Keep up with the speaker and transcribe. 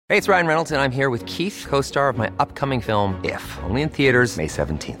Hey, it's Ryan Reynolds, and I'm here with Keith, co-star of my upcoming film, If, only in theaters May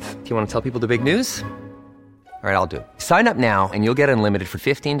 17th. Do you want to tell people the big news? All right, I'll do it. Sign up now and you'll get unlimited for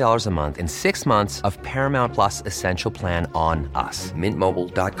 $15 a month and 6 months of Paramount Plus Essential Plan on us.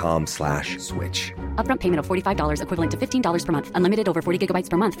 MintMobile.com/switch. Upfront payment of $45 equivalent to $15 per month. Unlimited over 40 gigabytes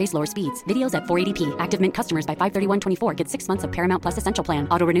per month. Face lower speeds. Videos at 480p. Active Mint customers by 531.24 get 6 months of Paramount Plus Essential Plan.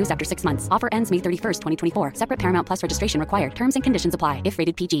 Auto renews after 6 months. Offer ends May 31st, 2024. Separate Paramount Plus registration required. Terms and conditions apply if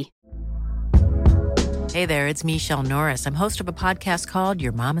rated PG. Hey there, it's Michelle Norris. I'm host of a podcast called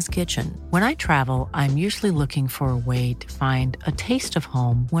Your Mama's Kitchen. When I travel, I'm usually looking for a way to find a taste of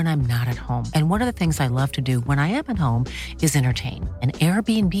home when I'm not at home. And one of the things I love to do when I am at home is entertain. And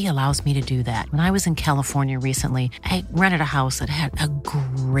Airbnb allows me to do that. When I was in California recently, I rented a house that had a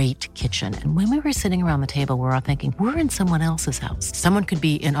great kitchen. And when we were sitting around the table, we were all thinking, we're in someone else's house. Someone could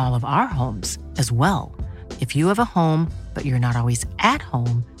be in all of our homes as well. If you have a home, but you're not always at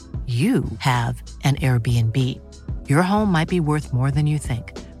home, you have an Airbnb. Your home might be worth more than you think.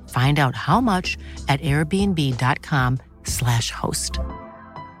 Find out how much at airbnb.com/host.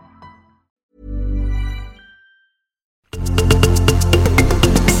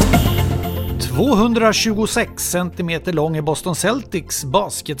 ...226 centimeter lång är Boston Celtics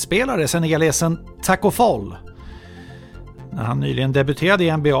basketspelare senegalesen Taco Fall. När han nyligen debuterade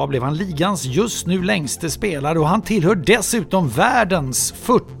i NBA blev han ligans just nu längste spelare och han tillhör dessutom världens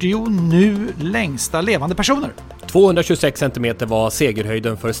 40 nu längsta levande personer. 226 cm var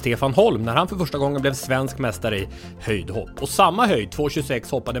segerhöjden för Stefan Holm när han för första gången blev svensk mästare i höjdhopp. Och samma höjd,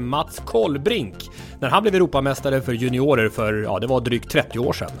 226, hoppade Mats Kollbrink när han blev Europamästare för juniorer för, det var drygt 30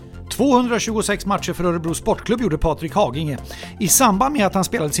 år sedan. 226 matcher för Örebro Sportklubb gjorde Patrik Haginge. I samband med att han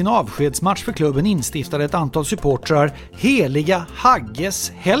spelade sin avskedsmatch för klubben instiftade ett antal supportrar Heliga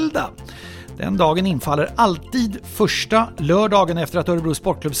Hagges helgdag. Den dagen infaller alltid första lördagen efter att Örebro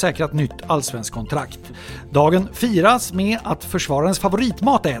Sportklubb säkrat nytt allsvensk kontrakt. Dagen firas med att försvararens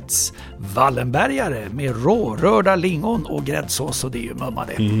favoritmat äts. Wallenbergare med rårörda lingon och gräddsås, och det är ju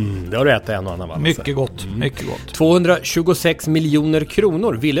mummade. Det har du ätit en och annan. Mycket gott, mycket gott. 226 miljoner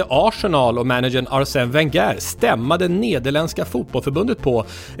kronor ville Arsenal och managern Arsène Wenger stämma det nederländska fotbollförbundet på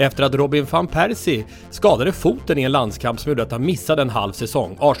efter att Robin van Persie skadade foten i en landskamp som gjorde att han missade en halv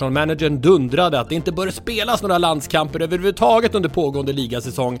säsong. Arsenal-managern dundrade att det inte bör spelas några landskamper överhuvudtaget under pågående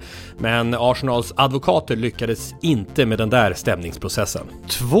ligasäsong, men Arsenals advokater lyckades inte med den där stämningsprocessen.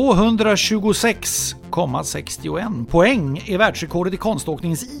 226,61 poäng är världsrekordet i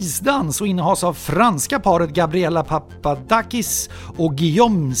konståkningens isdans och innehas av franska paret Gabriela Papadakis och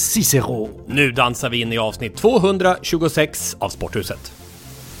Guillaume Cicero. Nu dansar vi in i avsnitt 226 av Sporthuset.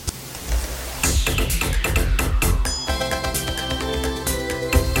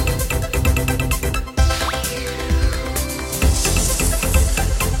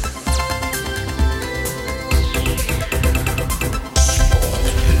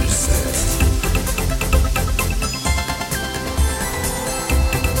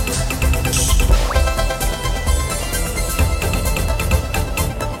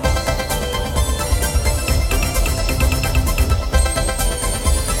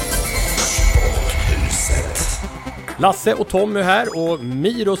 Lasse och Tommy här och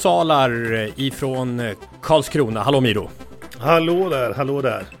Miro Salar ifrån Karlskrona. Hallå Miro. Hallå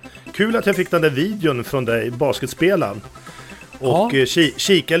där. Kul att jag fick den där videon från dig, basketspelaren. Och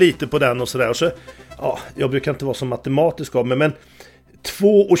kika lite på den och sådär. Och så, jag brukar inte vara så matematisk av mig, men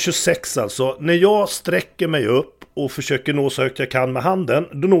 2,26 alltså. När jag sträcker mig upp och försöker nå så högt jag kan med handen,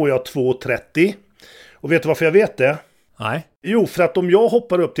 då når jag 2,30. Och vet du varför jag vet det? Nej. Jo, för att om jag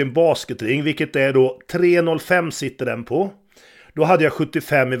hoppar upp till en basketring, vilket är då 3,05 sitter den på, då hade jag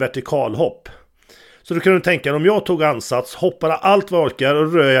 75 i vertikalhopp. Så då kan du tänka, om jag tog ansats, hoppade allt vad jag orkar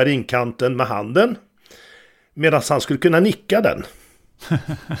och rör jag ringkanten med handen, medan han skulle kunna nicka den.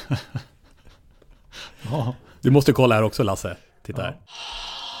 Du måste kolla här också, Lasse. Titta här.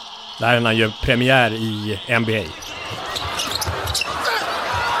 Där är när han gör premiär i NBA.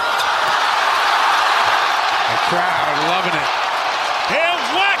 Crowd loving it. Here's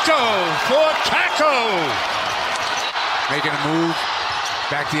Wacko for Taco. Making a move.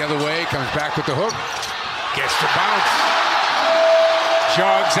 Back the other way. Comes back with the hook. Gets the bounce.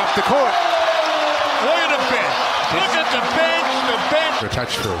 Jogs up the court. Look at the bench. Look at the bench. The bench. A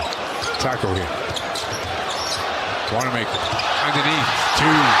touch for Taco here. Want to make underneath.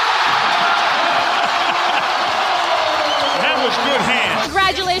 Two. That was good hands.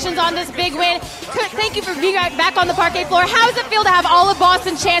 Congratulations on this big win. Thank you for being back on the parquet floor. How does it feel to have all of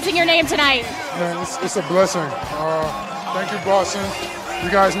Boston chanting your name tonight? Man, it's a blessing. Thank you, Boston. You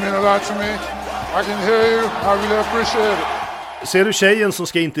guys mean a lot to me. I can hear you. I really appreciate it. ser du tjejen som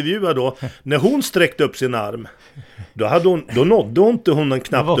ska intervjua då? När hon sträckte upp sin arm, då nådde hon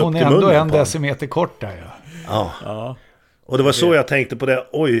knappt upp till munnen. Hon är ändå en decimeter kort där, ja. Och det var så jag tänkte på det.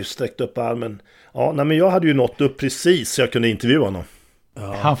 Oj, sträckte upp armen. Ja, nej, men jag hade ju nått upp precis så jag kunde intervjua honom.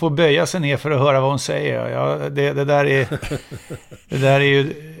 Ja. Han får böja sig ner för att höra vad hon säger. Ja, det där är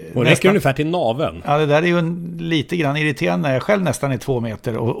ju... Och räcker ungefär till naveln. Ja, det där är ju lite grann irriterande när jag själv nästan är 2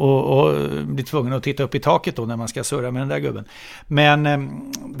 meter och blir tvungen att titta upp i taket då när man ska surra med den där gubben. Men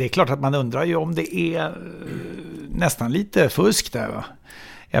det är klart att man undrar ju om det är nästan lite fusk där, va?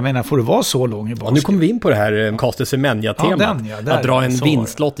 Jag menar, får det vara så lång i basket? Ja, nu kommer vi in på det här Caster Semenya-temat. Att dra en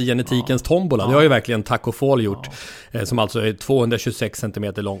vinstlott i genetikens tombola. Det har ju verkligen Taco Fall gjort. Som alltså är 226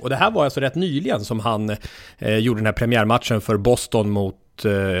 cm lång. Och det här var alltså rätt nyligen som han gjorde den här premiärmatchen för Boston mot,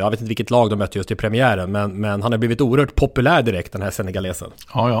 jag vet inte vilket lag de mötte just i premiären. Men han har blivit oerhört populär direkt, den här senegalesen.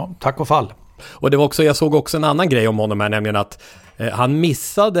 Ja, Taco Fall. Och det var också, jag såg också en annan grej om honom här, nämligen att han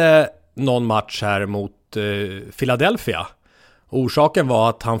missade någon match här mot Philadelphia. Orsaken var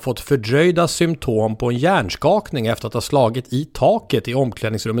att han fått fördröjda symptom på en hjärnskakning efter att ha slagit i taket i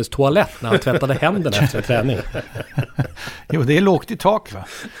omklädningsrummets toalett när han tvättade händerna efter träning. Jo, det är lågt i tak, va?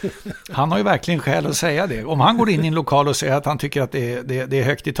 Han har ju verkligen skäl att säga det. Om han går in i en lokal och säger att han tycker att det är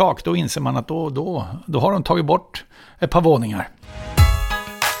högt i tak, då inser man att då har de tagit bort ett par våningar.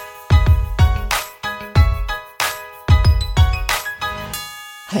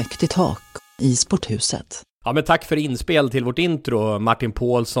 Högt i tak i Sporthuset. Ja, men tack för inspel till vårt intro. Martin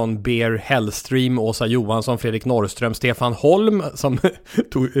Paulsson, Bear Hellstream, Åsa Johansson, Fredrik Norrström, Stefan Holm som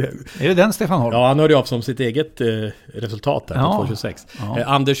tog... Är det den Stefan Holm? Ja, han hörde av som sitt eget resultat där på 226. Ja.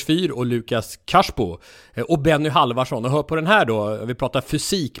 Anders Fyr och Lukas Karsbo och Benny Halvarsson. Och hör på den här då, vi pratar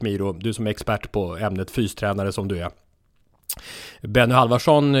fysik, Miro, du som är expert på ämnet fystränare som du är. Benny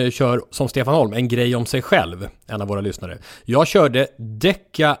Halvarsson kör som Stefan Holm en grej om sig själv, en av våra lyssnare. Jag körde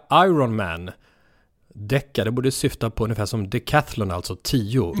Deca Ironman. Deca, det borde syfta på ungefär som decathlon, alltså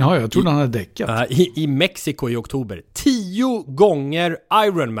 10. Ja, jag trodde han hade däckat. I Mexiko i oktober. 10 gånger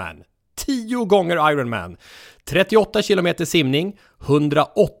Ironman. 10 gånger Ironman. 38 kilometer simning,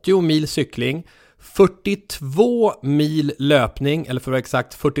 180 mil cykling, 42 mil löpning, eller för att vara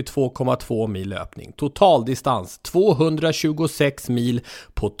exakt 42,2 mil löpning. Total-distans 226 mil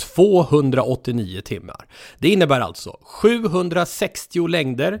på 289 timmar. Det innebär alltså 760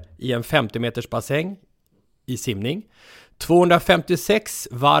 längder i en 50 meters bassäng i simning, 256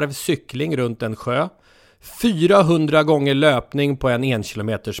 varv cykling runt en sjö, 400 gånger löpning på en 1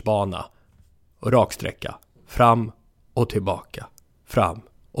 kilometers bana och raksträcka fram och tillbaka, fram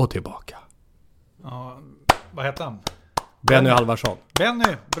och tillbaka. Ja, vad heter han? Benny Halvarsson.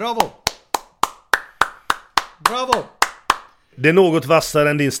 Benny, bravo! Bravo! Det är något vassare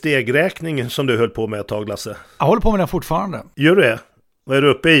än din stegräkning som du höll på med ett tag, Lasse. Jag håller på med den fortfarande. Gör du det? Vad är du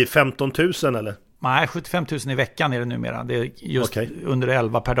uppe i? 15 000 eller? Nej, 75 000 i veckan är det numera. Det är just under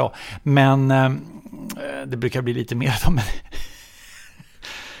 11 per dag. Men det brukar bli lite mer då. Men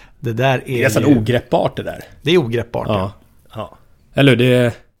det där är nästan ogreppbart det där. Det är ogreppbart. Ja. Eller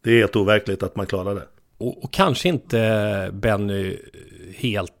det är helt overkligt att man klarar det. Och kanske inte, Benny,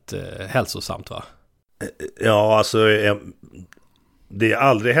 helt hälsosamt, va? Ja, alltså det är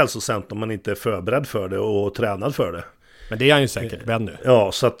aldrig hälsosamt om man inte är förberedd för det och tränad för det. Men det är han ju säkert, Benny.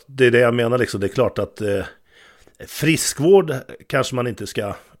 Ja, så att det är det jag menar liksom. Det är klart att friskvård kanske man inte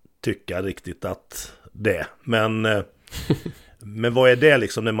ska tycka riktigt att det är. Men vad är det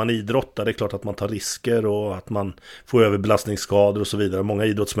liksom när man idrottar? Det är klart att man tar risker och att man får överbelastningsskador och så vidare. Många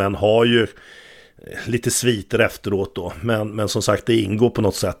idrottsmän har ju lite sviter efteråt då. Men som sagt, det ingår på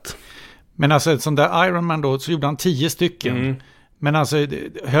något sätt. Men alltså ett sånt där Ironman då, så gjorde han 10 stycken. Mm. Men alltså,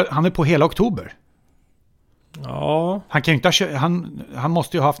 han är på hela oktober. Ja. Han kan ju inte han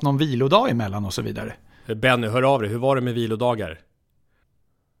måste ju ha haft någon vilodag emellan och så vidare. Benny, hör av dig. Hur var det med vilodagar?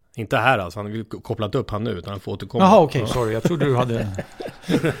 Inte här alltså, han har ju kopplat upp han nu utan han får återkomma. Jaha, okej, sorry. Jag trodde du hade...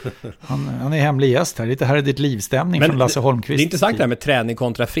 Han är hemlig gäst här. Lite här är ditt livsstämning från Lasse Holmqvist. Det är intressant det här med träning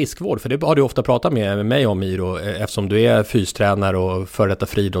kontra friskvård, för det har du ofta pratat med mig om, Miro, eftersom du är fystränare och före detta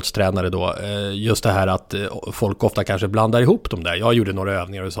friidrottstränare då. Just det här att folk ofta kanske blandar ihop dem där. Jag gjorde några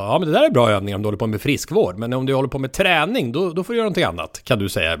övningar och sa, ja men det där är bra övningar om du håller på med friskvård. Men om du håller på med träning, då får du göra någonting annat, kan du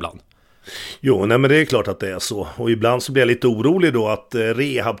säga ibland. Jo, nej men det är klart att det är så. Och ibland så blir jag lite orolig då att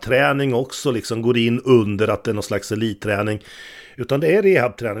rehabträning också liksom går in under att det är någon slags elitträning. Utan det är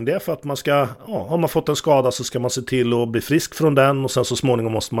rehabträning. Det är för att man ska, har man fått en skada så ska man se till att bli frisk från den. Och sen så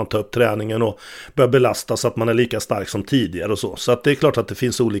småningom måste man ta upp träningen och börja belasta så att man är lika stark som tidigare och så. Så att det är klart att det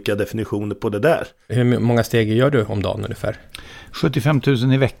finns olika definitioner på det där. Hur många steg gör du om dagen ungefär? 75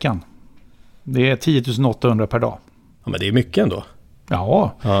 000 i veckan. Det är 10 800 per dag. Ja, men det är mycket ändå.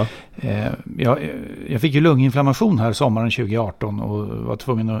 Ja. Jag fick ju lunginflammation här sommaren 2018 och var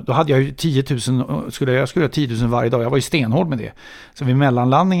tvungen att, då hade jag ju 10 000, jag skulle ha 10 000 varje dag. Jag var ju stenhård med det. Så vid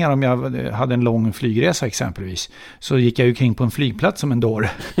mellanlandningar, om jag hade en lång flygresa exempelvis, så gick jag ju kring på en flygplats som en dåre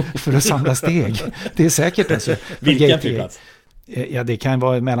för att samla steg. Det är säkert alltså. Vilken flygplats? Ja, det kan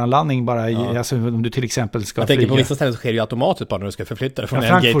vara en mellanlandning bara alltså, om du till exempel ska flyga. Jag tänker på vissa ställen så sker det ju automatiskt bara när du ska förflytta dig från en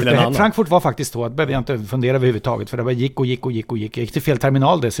gate till en annan. Frankfurt var faktiskt så att behöver jag inte fundera överhuvudtaget, för det bara gick. Jag gick till fel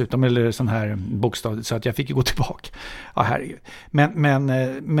terminal dessutom, eller sån här bokstav, så att jag fick ju gå tillbaka. Ja, herregud. Men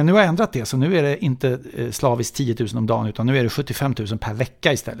nu har jag ändrat det, så nu är det inte slaviskt 10 000 om dagen, utan nu är det 75 000 per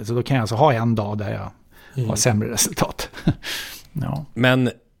vecka istället. Så då kan jag alltså ha en dag där jag har sämre resultat. Ja.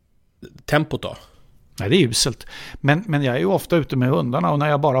 Men tempot då? Nej, det är uselt. Men jag är ju ofta ute med hundarna, och när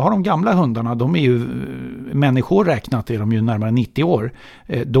jag bara har de gamla hundarna, de är ju människor räknat, är de ju närmare 90 år,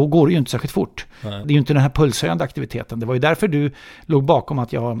 då går det ju inte särskilt fort. Nej. Det är ju inte den här pulshöjande aktiviteten. Det var ju därför du låg bakom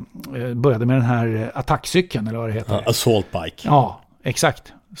att jag började med den här attackcykeln, eller vad det heter. Assault bike. Ja,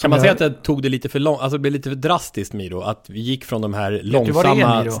 exakt. Kan man säga att det tog det lite för långt, alltså det blev lite för drastiskt, Miro, att vi gick från de här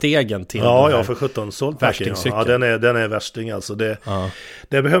långsamma stegen till ja, för 17 värstingcykeln. Ja, den är värsting alltså. Det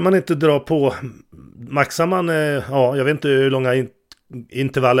behöver man inte dra på. Maxar man, jag vet inte hur långa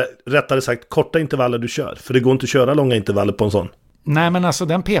intervaller, rättare sagt korta intervaller du kör. För det går inte att köra långa intervaller på en sån. Nej, men alltså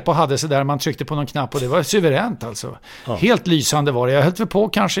den Pepo hade så där, man tryckte på någon knapp och det var suveränt alltså. Ja. Helt lysande var det. Jag höll för på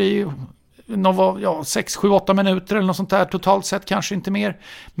kanske i 6, 7, 8 minuter eller något sånt där totalt sett, kanske inte mer.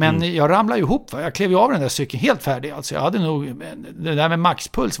 Men jag ramlade ihop, jag klev ju av den där cykeln helt färdig. Alltså jag hade nog, det där med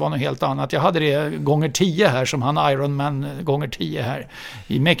maxpuls var något helt annat. Jag hade det gånger 10 här, som han Ironman gånger 10 här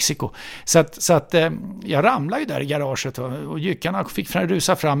i Mexiko. Så att jag ramlade ju där i garaget och jyckarna fick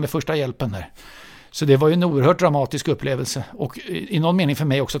rusa fram med första hjälpen där. Så det var ju en oerhört dramatisk upplevelse. Och i någon mening för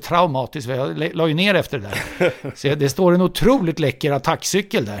mig också traumatisk. Jag la ju ner efter det där. Så det står en otroligt läcker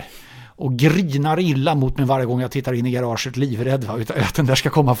attackcykel där. Och grinar illa mot mig varje gång jag tittar in i garaget, livrädd att den där ska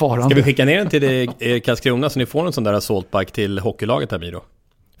komma farande. Ska vi skicka ner den till Karlskrona så ni får en sån där assaultbike till hockeylaget här, Miro?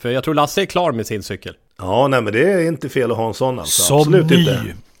 För jag tror Lasse är klar med sin cykel. Ja, nej, men det är inte fel att ha en sån alltså. Som absolut ny.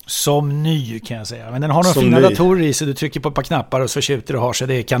 Inte. Som ny kan jag säga. Men den har några fina datorer i, så du trycker på ett par knappar och så tjuter och har sig.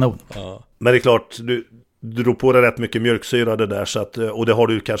 Det är kanon. Ja. Men det är klart, du drog på dig rätt mycket mjölksyra det där, så att, och det har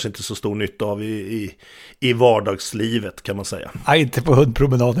du kanske inte så stor nytta av i vardagslivet, kan man säga. Nej, inte på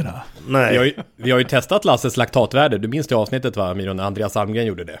hundpromenaderna. Nej. Vi har ju testat Lasses laktatvärde. Du minns det avsnittet, va, Miro, när Andreas Almgren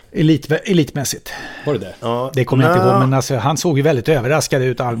gjorde det? Elitmässigt. Var det det? Ja. Det kommer jag inte ihåg, men alltså, han såg ju väldigt överraskad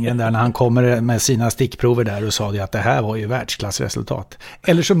ut, Almgren, där när han kommer med sina stickprover där och sa det att det här var ju världsklassresultat.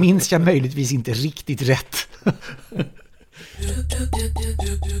 Eller så minns jag möjligtvis inte riktigt rätt.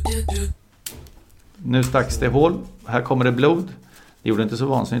 Nu stacks det hål. Här kommer det blod. Det gjorde inte så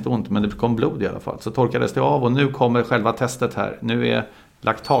vansinnigt ont, men det kom blod i alla fall. Så torkades det av och nu kommer själva testet här. Nu är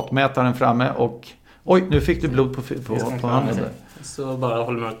laktatmätaren framme och... Oj, nu fick du blod på handen. Så bara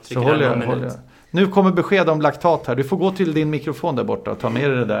håller man och trycker håller jag. Nu kommer besked om laktat här. Du får gå till din mikrofon där borta och ta med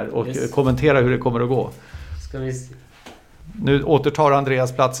dig det där och kommentera hur det kommer att gå. Ska vi se. Nu återtar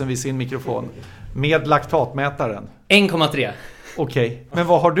Andreas platsen vid sin mikrofon. Med laktatmätaren. 1,3. Okej, men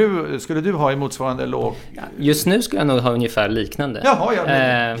vad har skulle du ha i motsvarande låg? Ja, just nu skulle jag nog ha ungefär liknande. Jaha,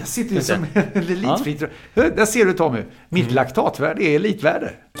 jag sitter ju som en elitfrit. Ja. Där ser du, Tommy. Mitt laktatvärde är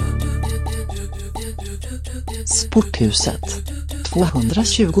elitvärde. Sporthuset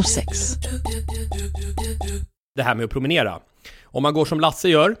 226. Det här med att promenera. Om man går som Lasse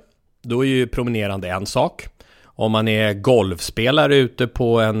gör, då är ju promenerande en sak. Om man är golfspelare ute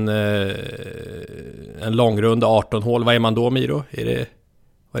på en långrunda 18 hål, vad är man då, Miro?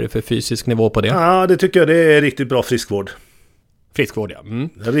 Vad är det för fysisk nivå på det? Ja, det tycker jag det är riktigt bra friskvård. Friskvård, ja. Mm.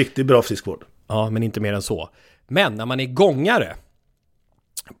 Riktigt bra friskvård. Ja, men inte mer än så. Men när man är gångare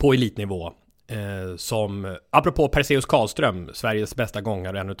på elitnivå, som, apropå Perseus Karlström, Sveriges bästa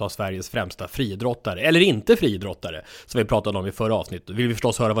gångare och en av Sveriges främsta friidrottare, eller inte friidrottare, som vi pratade om i förra avsnittet, vill vi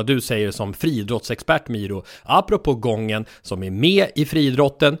förstås höra vad du säger som friidrottsexpert, Miro, apropå gången, som är med i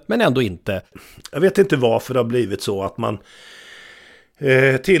friidrotten men ändå inte. Jag vet inte varför det har blivit så att man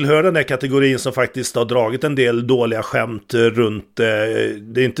tillhör den där kategorin som faktiskt har dragit en del dåliga skämt runt.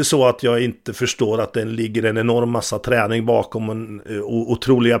 Det är inte så att jag inte förstår att det ligger en enorm massa träning bakom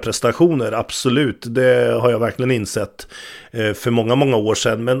otroliga prestationer. Absolut, det har jag verkligen insett för många år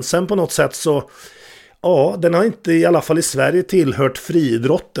sedan. Men sen på något sätt så, ja, den har inte i alla fall i Sverige tillhört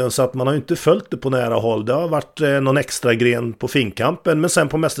friidrotten, så att man har inte följt det på nära håll. Det har varit någon extra gren på finkampen, men sen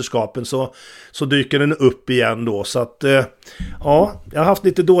på mästerskapen så dyker den upp igen då. Så att ja, jag har haft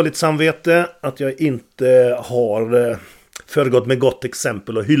lite dåligt samvete att jag inte har föregått med gott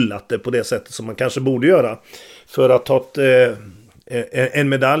exempel och hyllat det på det sättet som man kanske borde göra. För att ta en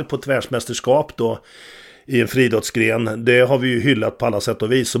medalj på ett världsmästerskap då i en friidrottsgren, det har vi ju hyllat på alla sätt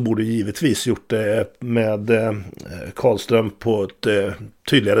och vis, och borde givetvis gjort det med Karlström på ett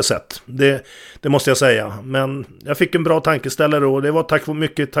tydligare sätt. Det måste jag säga. Men jag fick en bra tankeställare, och det var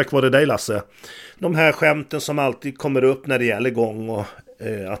mycket tack vare dig, Lasse. De här skämten som alltid kommer upp när det gäller gång, och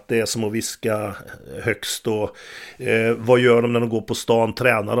att det är som att viska högst, och vad gör de när de går på stan?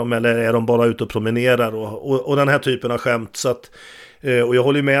 Tränar de, eller är de bara ute och promenerar, och den här typen av skämt. Så att, och jag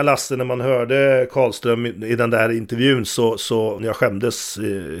håller med Lasse, när man hörde Karlström i den där intervjun, så jag skämdes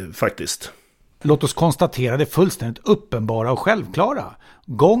faktiskt. Låt oss konstatera det fullständigt uppenbara och självklara.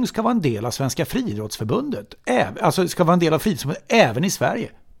 Gång ska vara en del av Svenska friidrottsförbundet. Alltså ska vara en del av friidrottsförbundet även i Sverige.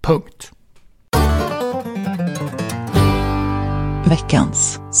 Punkt.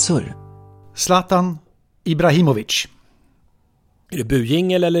 Veckans surr. Zlatan Ibrahimovic. Är det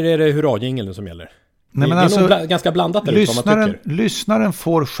bujingel eller är det hurrajingeln som gäller? Nej, men det är alltså, nog ganska blandat där, vad man tycker. Lyssnaren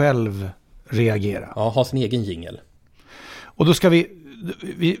får själv reagera. Ja, ha sin egen jingel. Och då ska vi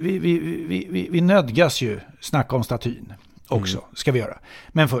nödgas ju snacka om statyn också, ska vi göra.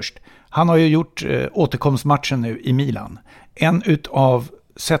 Men först, han har ju gjort återkomstmatchen nu i Milan. En utav,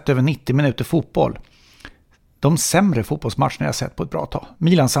 sett över 90 minuter fotboll, de sämre fotbollsmatcherna jag sett på ett bra tag.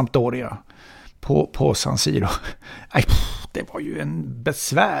 Milan-Sampdoria på San Siro. Det var ju en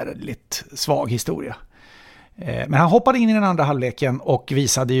besvärligt svag historia. Men han hoppade in i den andra halvleken och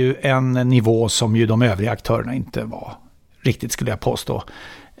visade ju en nivå som ju de övriga aktörerna inte var riktigt, skulle jag påstå,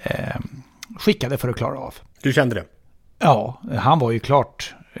 skickade för att klara av. Du kände det? Ja, han var ju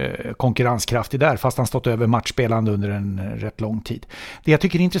klart konkurrenskraftig där, fast han stått över matchspelande under en rätt lång tid. Det jag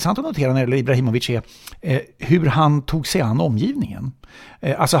tycker är intressant att notera när det gäller Ibrahimovic är hur han tog sig an omgivningen.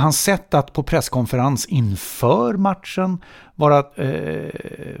 Alltså hans sätt att på presskonferens inför matchen vara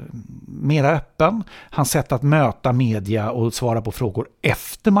mera öppen. Hans sätt att möta media och svara på frågor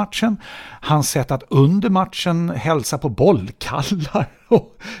efter matchen. Hans sätt att under matchen hälsa på bollkallar.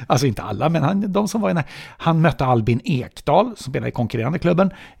 Alltså inte alla, men de som var inne. Han mötte Albin Ekdal som spelade i konkurrerande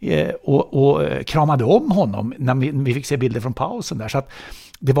klubben och kramade om honom när vi fick se bilder från pausen där. Så att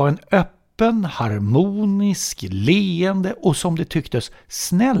det var en öppen, harmonisk, leende och som det tycktes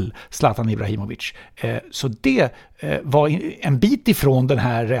snäll Zlatan Ibrahimovic. Så det var en bit ifrån den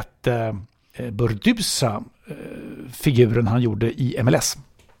här rätt burdusa figuren han gjorde i MLS.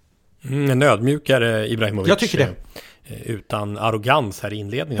 En ödmjukare Ibrahimovic. Jag tycker det. Utan arrogans här i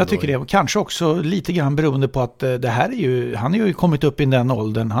inledningen. Jag tycker det. Kanske också lite grann beroende på att det här är ju, han är ju kommit upp i den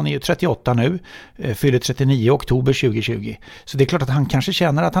åldern. Han är ju 38 nu, fyller 39 i oktober 2020. Så det är klart att han kanske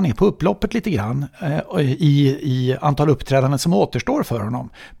känner att han är på upploppet lite grann i antal uppträdanden som återstår för honom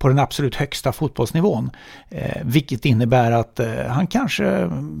på den absolut högsta fotbollsnivån. Vilket innebär att han kanske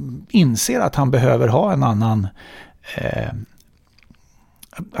inser att han behöver ha en annan...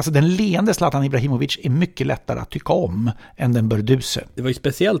 Alltså den leende Zlatan Ibrahimovic är mycket lättare att tycka om än den burduse. Det var ju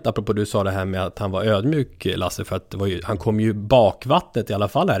speciellt, apropå du sa det här med att han var ödmjuk, Lasse, för att han kom ju bakvattnet i alla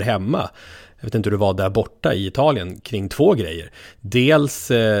fall här hemma. Jag vet inte hur det var där borta i Italien kring två grejer.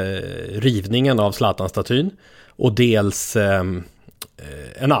 Dels rivningen av Zlatan-statyn och dels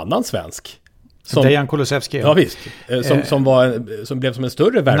en annan svensk. Dejan Kulusevski. Ja visst, som blev som en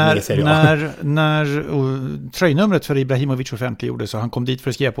större värvning i Serie A. När tröjnumret för Ibrahimovic offentliggjordes så han kom dit för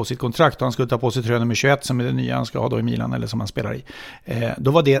att skriva på sitt kontrakt och han skulle ta på sig tröja nummer 21 som är det nya han ska ha då i Milan eller som han spelar i.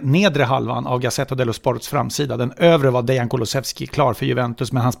 Då var det nedre halvan av Gazzetta dello Sports framsida. Den övre var Dejan Kulusevski klar för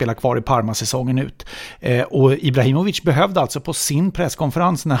Juventus, men han spelar kvar i Parma säsongen ut. Och Ibrahimovic behövde alltså på sin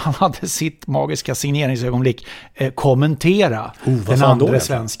presskonferens när han hade sitt magiska signeringsögonblick kommentera den andra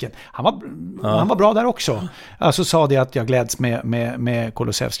svensken. Han var bra där också. Alltså sa det att jag gläds med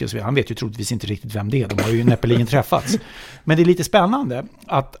Kulusevski och så vidare. Han vet ju troligtvis inte riktigt vem det är. De har ju näppeligen träffats. Men det är lite spännande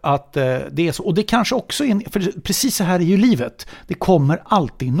att det är så. Och det kanske också är, för precis så här är ju livet. Det kommer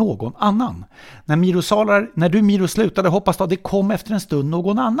alltid någon annan. När du Miro slutade hoppas då, det kom efter en stund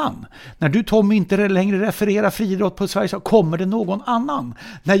någon annan. När du Tommy inte längre refererar friidrott på Sverige så kommer det någon annan.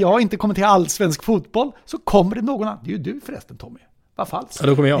 När jag inte kommer till allsvensk fotboll så kommer det någon annan. Det är ju du förresten, Tommy. Vad falskt. Ja,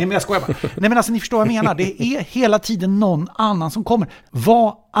 då kommer jag. Nej, men jag skojar bara. Nej, men alltså ni förstår vad jag menar. Det är hela tiden någon annan som kommer.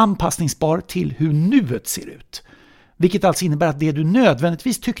 Var anpassningsbar till hur nuet ser ut. Vilket alltså innebär att det du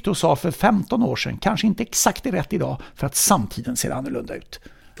nödvändigtvis tyckte och sa för 15 år sedan kanske inte exakt är rätt idag för att samtiden ser annorlunda ut.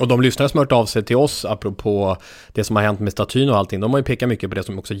 Och de lyssnare som har hört av sig till oss apropå det som har hänt med statyn och allting, de har ju pekat mycket på det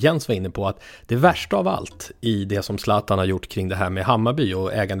som också Jens var inne på, att det värsta av allt i det som Zlatan har gjort kring det här med Hammarby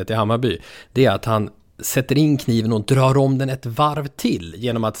och ägandet i Hammarby, det är att han sätter in kniven och drar om den ett varv till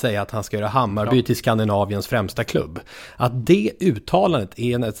genom att säga att han ska göra Hammarby till Skandinaviens främsta klubb. Att det uttalandet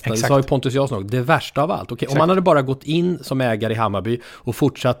är nästan, sa ju Pontus Jansson, det värsta av allt. Okej, om man hade bara gått in som ägare i Hammarby och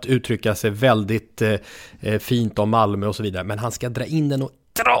fortsatt uttrycka sig väldigt fint om Malmö och så vidare, men han ska dra in den och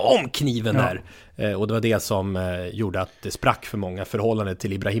dra om kniven där. Och det var det som gjorde att det sprack för många förhållande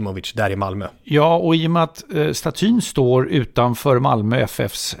till Ibrahimovic där i Malmö. Ja, och i och med att statyn står utanför Malmö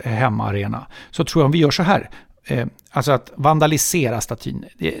FFs hemmaarena så tror jag om vi gör så här. Alltså att vandalisera statyn,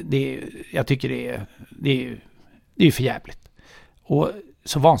 jag tycker det är för jävligt. Och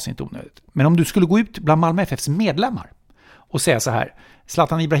så vansinnigt onödigt. Men om du skulle gå ut bland Malmö FFs medlemmar och säga så här: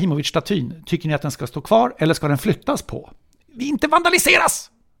 Zlatan Ibrahimovic-statyn, tycker ni att den ska stå kvar eller ska den flyttas på? Vi inte vandaliseras!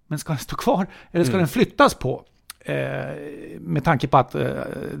 Men ska den stå kvar eller ska den flyttas på? Med tanke på att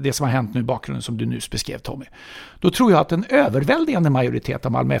det som har hänt nu i bakgrunden som du nyss beskrev, Tommy. Då tror jag att en överväldigande majoritet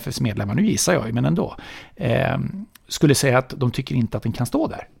av Malmö FFs medlemmar, nu gissar jag men ändå, skulle säga att de tycker inte att den kan stå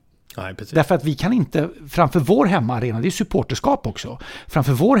där. Nej, precis. Därför att vi kan inte, framför vår hemmaarena, det är supporterskap också,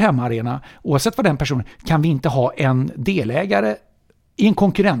 framför vår hemmaarena, oavsett vad den personen, kan vi inte ha en delägare i en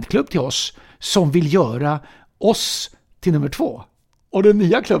konkurrentklubb till oss som vill göra oss till nummer 2 och den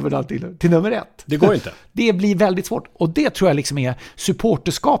nya klubben till nummer 1. Det går inte. Det blir väldigt svårt. Och det tror jag liksom är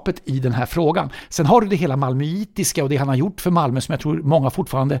supporterskapet i den här frågan. Sen har du det hela malmöitiska och det han har gjort för Malmö som jag tror många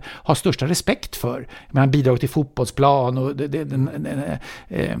fortfarande har största respekt för. Men han bidrar till fotbollsplan och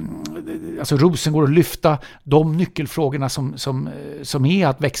alltså Rosengård att lyfta de nyckelfrågorna som är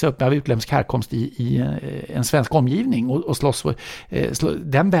att växa upp med utländsk härkomst i en svensk omgivning och slåss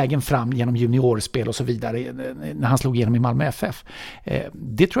den vägen fram genom juniorspel och så vidare när han slog igenom i Malmö FF.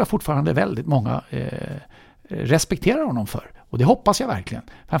 Det tror jag fortfarande väldigt många respekterar honom för. Och det hoppas jag verkligen.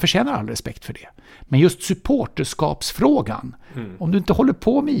 Han förtjänar all respekt för det. Men just supporterskapsfrågan, om du inte håller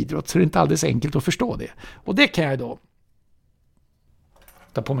på med idrott så är det inte alldeles enkelt att förstå det. Och det kan jag då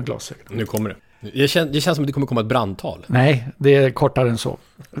ta på mig glasögon. Nu kommer det. Det känns som att det kommer komma ett brandtal. Nej, det är kortare än så.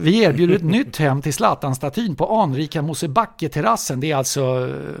 Vi erbjuder ett nytt hem till Zlatan-statyn på anrika Mosebacke-terrassen. Det är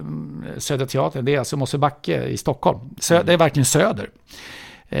alltså Söderteatern, det är alltså Mosebacke i Stockholm. Det är verkligen söder.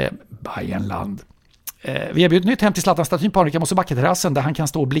 Bayernland. Vi erbjuder ett nytt hem till Zlatan-statyn på anrika Mosebacke-terrassen där han kan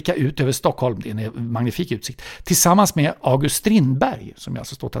stå och blicka ut över Stockholm. Det är en magnifik utsikt. Tillsammans med August Strindberg, som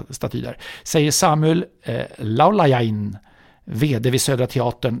alltså står staty där, säger Samuel Laulajain, vd vid Södra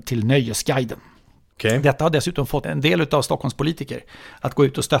Teatern, till Nöjesguiden. Okay. Detta har dessutom fått en del av Stockholms politiker att gå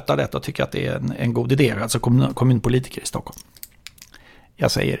ut och stötta detta och tycka att det är en god idé, alltså kommunpolitiker i Stockholm.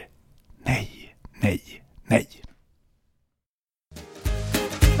 Jag säger nej, nej, nej.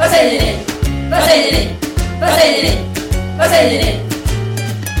 Vad säger ni? Vad säger ni? Vad säger ni? Vad säger ni?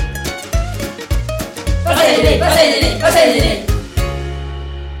 Vad säger ni? Vad säger ni? Vad säger ni?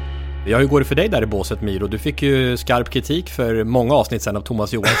 Ja, hur går det för dig där i båset, Miro? Du fick ju skarp kritik för många avsnitt sedan av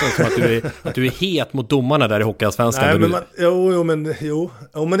Thomas Johansson som att du är het mot domarna där i Hockeyallsvenskan. Nej, men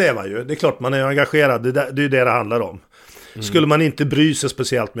men det är man ju. Det är klart man är engagerad. Det är ju det handlar om. Skulle man inte bry sig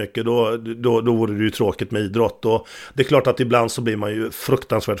speciellt mycket då vore det ju tråkigt med idrott. Och det är klart att ibland så blir man ju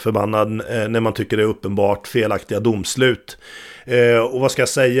fruktansvärt förbannad när man tycker det är uppenbart felaktiga domslut. Och vad ska jag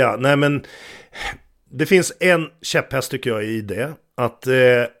säga? Nej, men det finns en käpphäst tycker jag i det. Att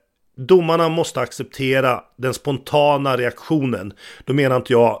domarna måste acceptera den spontana reaktionen. Då menar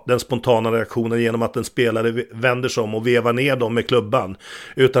inte jag den spontana reaktionen genom att en spelare vänder sig om och vevar ner dem med klubban.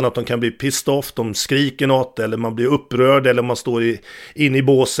 Utan att de kan bli pissed off, de skriker något eller man blir upprörd eller man står in i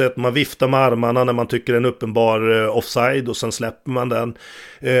båset, man viftar med armarna när man tycker en uppenbar offside och sen släpper man den.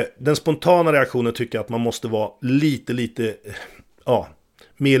 Den spontana reaktionen tycker jag att man måste vara lite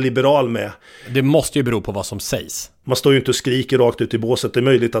mer liberal med. Det måste ju bero på vad som sägs. Man står ju inte och skriker rakt ut i båset. Det är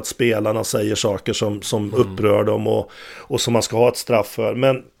möjligt att spelarna säger saker som upprör dem och som man ska ha ett straff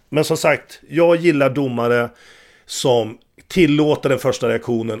för. Men som sagt, jag gillar domare som tillåter den första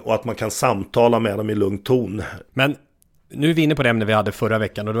reaktionen och att man kan samtala med dem i lugn ton. Men nu är vi inne på det ämne vi hade förra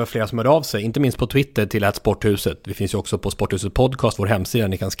veckan och det var flera som hörde av sig, inte minst på Twitter till @Sporthuset. Vi finns ju också på Sporthuset podcast, vår hemsida,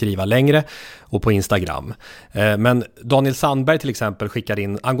 ni kan skriva längre, och på Instagram. Men Daniel Sandberg till exempel skickar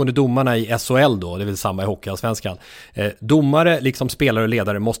in angående domarna i SHL då, det är väl samma i Hockeyallsvenskan. Domare liksom spelare och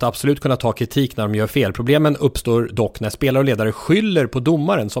ledare måste absolut kunna ta kritik när de gör fel. Problemen uppstår dock när spelare och ledare skyller på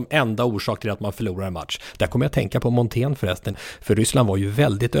domaren som enda orsak till att man förlorar en match. Där kommer jag tänka på Montén förresten, för Ryssland var ju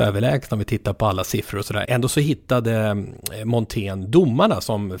väldigt överlägset om vi tittar på alla siffror och sådär. Ändå så hittade Montén domarna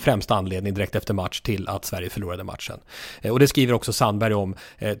som främsta anledning direkt efter match till att Sverige förlorade matchen. Och det skriver också Sandberg om.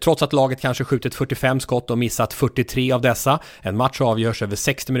 Trots att laget kanske skjutit 45 skott och missat 43 av dessa. En match avgörs över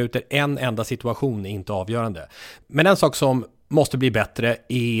 60 minuter. En enda situation är inte avgörande. Men en sak som måste bli bättre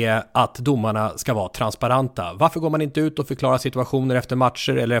är att domarna ska vara transparenta. Varför går man inte ut och förklarar situationer efter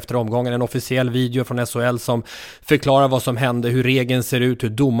matcher eller efter omgången? En officiell video från SHL som förklarar vad som hände, hur regeln ser ut, hur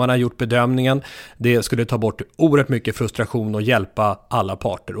domarna har gjort bedömningen. Det skulle ta bort oerhört mycket frustration och hjälpa alla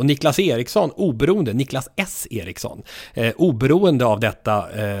parter. Och Niklas Eriksson, Niklas S. Eriksson, oberoende av detta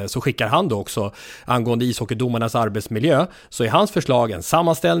så skickar han då också angående ishockeydomarnas arbetsmiljö, så är hans förslag en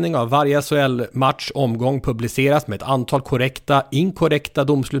sammanställning av varje SHL-match omgång publiceras med ett antal korrekta, inkorrekta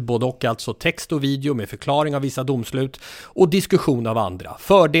domslut, både och, alltså text och video med förklaring av vissa domslut och diskussion av andra.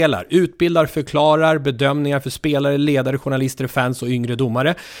 Fördelar: utbildar, förklarar, bedömningar för spelare, ledare, journalister, fans och yngre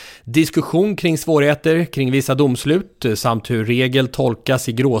domare. Diskussion kring svårigheter kring vissa domslut samt hur regel tolkas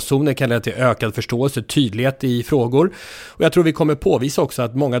i gråzoner kan leda till ökad förståelse, tydlighet i frågor. Och jag tror vi kommer påvisa också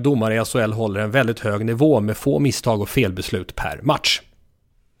att många domare i SHL håller en väldigt hög nivå med få misstag och felbeslut per match.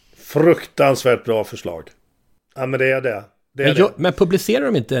 Fruktansvärt bra förslag. Ja, men det är det. Men publicerar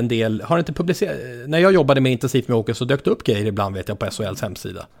de inte en del? Har inte publicerat? När jag jobbade med intensivt med hockey så dök det upp grejer ibland, vet jag, på SHLs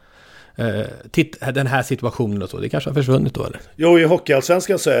hemsida. Den här situationen och så, det kanske har försvunnit då, eller? Jo, i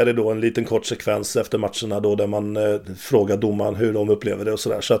Hockeyallsvenskan så är det då en liten kort sekvens efter matcherna då där man frågar domaren hur de upplever det och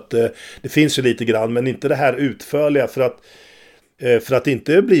sådär. Så att det finns ju lite grann, men inte det här utförliga för att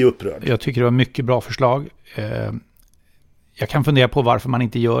inte bli upprörd. Jag tycker det var mycket bra förslag. Jag kan fundera på varför man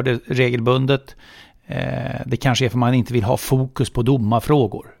inte gör det regelbundet. Det kanske är för man inte vill ha fokus på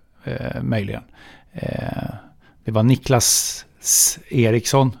domarfrågor, möjligen. Det var Niklas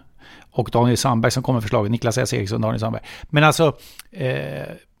Eriksson och Daniel Sandberg som kom med förslaget. Niklas S. Eriksson och Daniel Sandberg. Men alltså,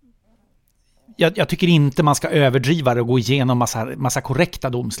 jag tycker inte man ska överdriva och gå igenom massa korrekta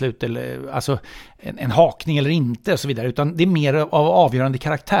domslut eller alltså en hakning eller inte och så vidare, utan det är mer av avgörande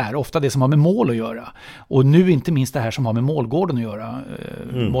karaktär, ofta det som har med mål att göra. Och nu inte minst det här som har med målgården att göra,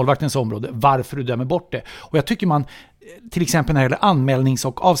 målvaktens område, varför du dömer bort det. Och jag tycker man till exempel när det gäller anmälnings-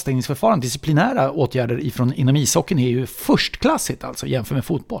 och avstängningsförfarande, disciplinära åtgärder inom ishockeyn är ju förstklassigt alltså jämfört med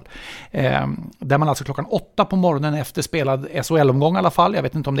fotboll. Där man alltså 8:00 på morgonen efter spelad SHL-omgång i alla fall, jag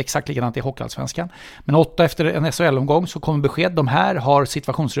vet inte om det är exakt likadant i Hockeyallsvenskan, men 8 efter en SHL-omgång så kommer besked, de här har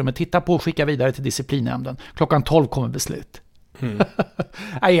situationsrummet titta på och skicka vidare till disciplinnämnden. 12:00 kommer beslut. Det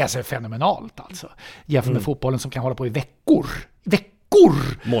är alltså fenomenalt alltså. Jämfört med fotbollen som kan hålla på i veckor.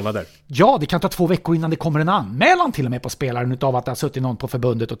 Månader. Ja, det kan ta 2 veckor innan det kommer en anmälan till och med på spelaren utav att det har suttit någon på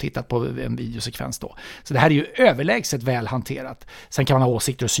förbundet och tittat på en videosekvens då. Så det här är ju överlägset väl hanterat. Sen kan man ha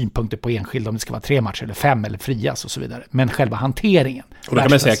åsikter och synpunkter på enskilda om det ska vara 3 matcher eller 5 eller frias och så vidare. Men själva hanteringen. Och då kan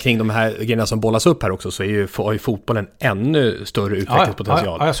man säga kring de här grejerna som bollas upp här också, så har ju fotbollen ännu större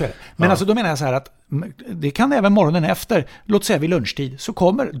utvecklingspotential. Ja, så är det. Men alltså då menar jag så här att det kan även morgonen efter, låt säga vid lunchtid, så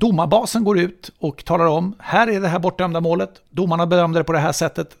kommer domarbasen går ut och talar om, här är det här bortdömda målet, domarna bedömde det på det här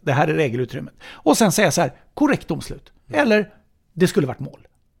sättet, det här är regelutrymmet. Och sen säger så här, korrekt domslut. Eller, det skulle varit mål.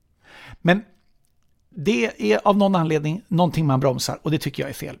 Men det är av någon anledning någonting man bromsar, och det tycker jag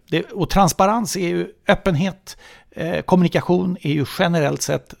är fel. Och transparens är ju öppenhet, kommunikation är ju generellt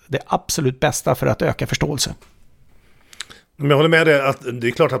sett det absolut bästa för att öka förståelse. Men jag håller med dig att det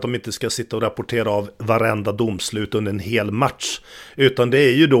är klart att de inte ska sitta och rapportera av varenda domslut under en hel match. Utan det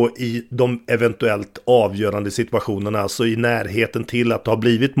är ju då i de eventuellt avgörande situationerna, alltså i närheten till att det har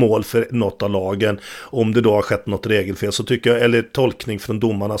blivit mål för något av lagen. Om det då har skett något regelfel så tycker jag, eller tolkning från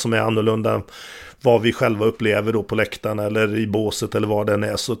domarna som är annorlunda vad vi själva upplever då på läktaren eller i båset eller vad den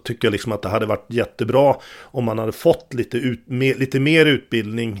är, så tycker jag liksom att det hade varit jättebra om man hade fått lite mer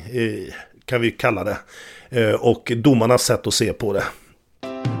utbildning, kan vi kalla det. Och domarnas sätt att se på det.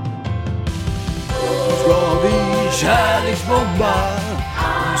 Ska vi kärleksbomba?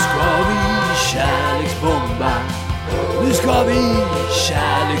 Nu ska vi kärleksbomba. Nu ska vi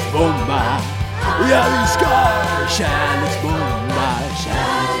kärleksbomba. Ja, vi ska kärleksbomba.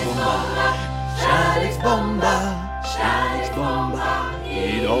 Kärleksbomba. Kärleksbomba. Kärleksbomba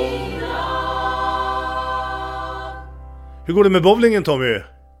idag. Hur går det med bowlingen, Tommy?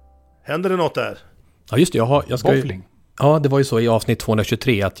 Händer det något där? Ja, just det. Jag ska bowling. Ja, det var ju så i avsnitt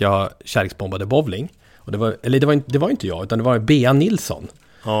 223 att jag kärleksbombade bowling. Och det var inte jag, utan det var Bea Nilsson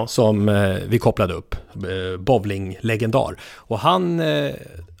som vi kopplade upp. Bowling-legendar. Och han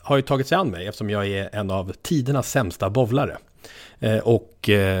har ju tagit sig an mig eftersom jag är en av tidernas sämsta bowlare. Och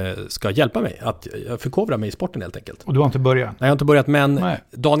ska hjälpa mig att förkovra mig i sporten helt enkelt. Och du har inte börjat? Nej, jag har inte börjat, men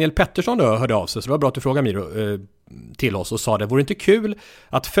Daniel Pettersson då hörde av sig, så det var bra att du frågade mig till oss och sa det vore inte kul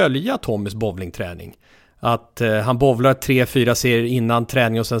att följa Tommys bowlingträning. Att han bowlar 3-4 serier innan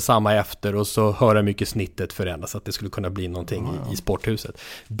träning och sen samma efter, och så höra hur mycket snittet förändras, att det skulle kunna bli någonting i Sporthuset.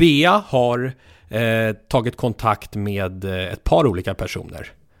 Bea har tagit kontakt med ett par olika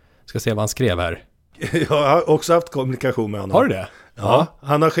personer. Ska se vad han skrev här. jag har också haft kommunikation med honom. Har du det? Ja,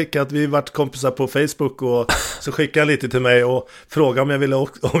 han har skickat, vi har varit kompisar på Facebook och så skickade han lite till mig och frågade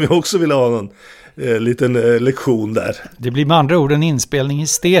om jag också ville ha någon liten lektion där. Det blir med andra ord en inspelning i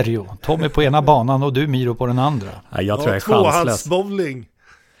stereo. Tommy på ena banan och du, Miro, på den andra. Nej, jag tror jag är chanslös. Tvåhandsbowling.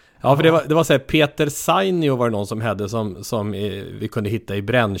 Ja, för det var så här, Peter Sainio var det någon som hade som vi kunde hitta i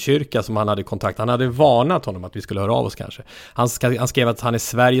Brännkyrka, som han hade kontakt. Han hade varnat honom att vi skulle höra av oss kanske. Han skrev att han är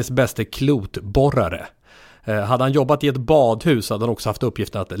Sveriges bästa klotborrare. Hade han jobbat i ett badhus hade han också haft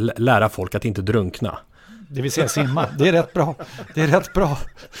uppgiften att lära folk att inte drunkna. Det vill säga simma. Det är rätt bra. Det är rätt bra.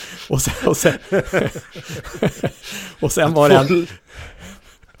 Och sen var det en...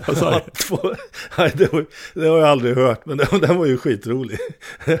 Det har jag aldrig hört, men den var ju skitrolig.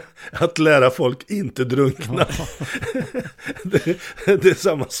 Att lära folk inte drunkna. Det är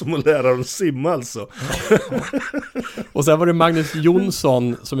samma som att lära dem simma alltså. Och sen var det Magnus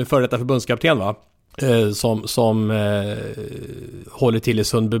Jonsson som är före detta förbundskapten, va? Som håller till i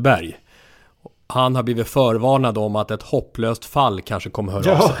Sundbyberg. Han har blivit förvarnad om att ett hopplöst fall kanske kommer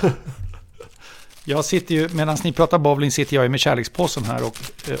höra av sig. Jag sitter ju, medan ni pratar bowling sitter jag med kärlekspåsen här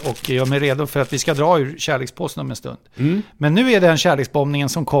och gör mig redo för att vi ska dra ur kärlekspåsen om en stund. Men nu är den kärleksbombningen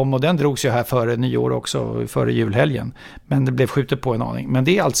som kom, och den drogs ju här före nyår också, före julhelgen. Men det blev skjutet på en aning. Men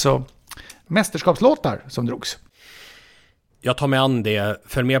det är alltså mästerskapslåtar som drogs. Jag tar mig an det,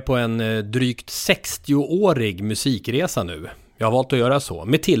 för med på en drygt 60-årig musikresa nu. Jag har valt att göra så,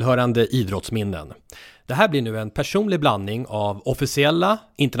 med tillhörande idrottsminnen. Det här blir nu en personlig blandning av officiella,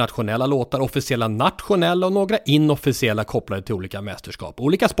 internationella låtar, officiella nationella och några inofficiella kopplade till olika mästerskap,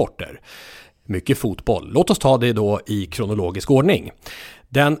 olika sporter. Mycket fotboll. Låt oss ta det då i kronologisk ordning.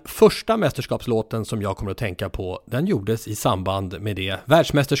 Den första mästerskapslåten som jag kommer att tänka på, den gjordes i samband med det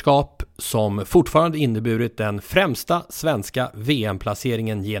världsmästerskap som fortfarande inneburit den främsta svenska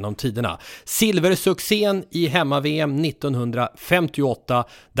VM-placeringen genom tiderna. Silversuccén i hemma-VM 1958.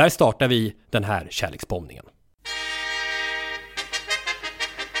 Där startar vi den här kärleksbombningen.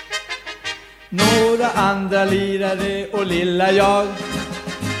 Några andra lirare och lilla jag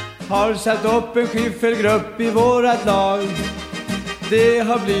har satt upp en skiffelgrupp i vårat lag. Det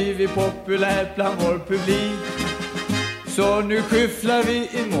har blivit populärt bland vår publik, så nu skyfflar vi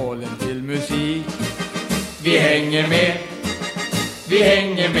i målen till musik. Vi hänger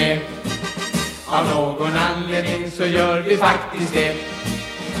med, av någon anledning så gör vi faktiskt det.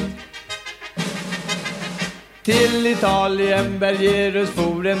 Till Italien Bergerus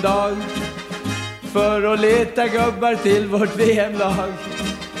for en dag för att leta gubbar till vårt VM-lag.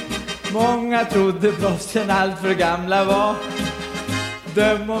 Många trodde proffsen allt för gamla var.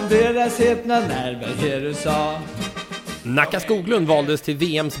 Döm om deras häpnad när Bergerus sa. Nacka Skoglund valdes till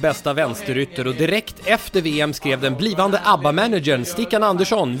VMs bästa vänsterytter och direkt efter VM skrev den blivande ABBA-managern Stickan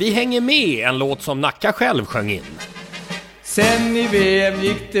Andersson Vi hänger med, en låt som Nacka själv sjöng in. Sen i VM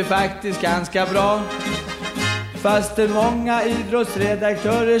gick det faktiskt ganska bra, fast det många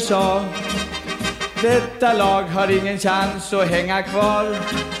idrottsredaktörer sa detta lag har ingen chans att hänga kvar.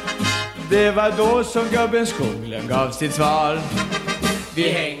 Det var då som gubben Skoglund gav sitt svar. Vi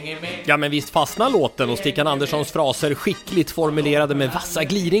hänger med. Ja, men visst fastnar låten och Stickan Anderssons fraser skickligt formulerade med vassa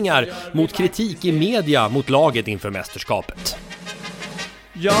gliringar mot kritik i media mot laget inför mästerskapet.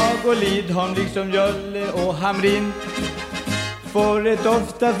 Jag och Lidholm liksom Jölle och Hamrin får rätt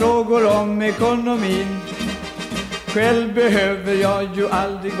ofta frågor om ekonomin. Själv behöver jag ju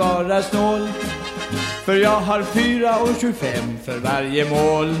aldrig vara snål, för jag har 4,25 för varje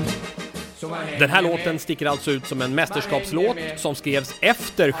mål. Den här låten sticker alltså ut som en mästerskapslåt som skrevs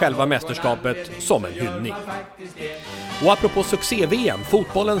efter själva mästerskapet som en hyllning. Och apropå succé-VM,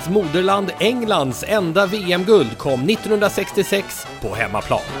 fotbollens moderland Englands enda VM-guld kom 1966 på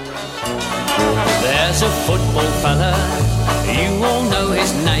hemmaplan. There's a football fella, you all know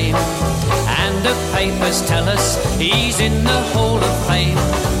his name, and the papers tell us he's in the Hall of Fame.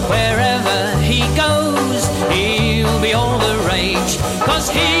 Wherever he goes, he'll be all the rage,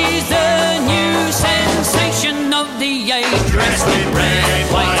 'cause he's the new sensation of the age. Dressed in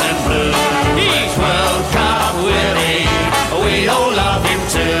red, white and blue, he's World Cup Willie, we all love him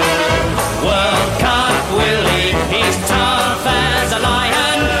too. World Cup Willie, he's tough as a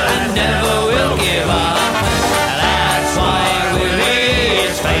lion and never will give up. That's why Willie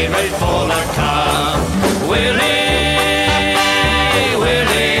is favourite for the cup. Willie,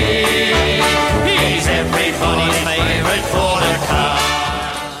 he's everybody's favourite for the cup.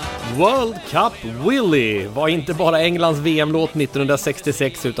 World Cup Willie var inte bara Englands VM-låt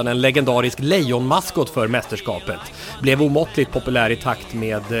 1966 utan en legendarisk lejonmaskot för mästerskapet. Blev omåttligt populär i takt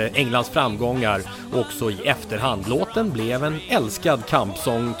med Englands framgångar och också i efterhand. Låten blev en älskad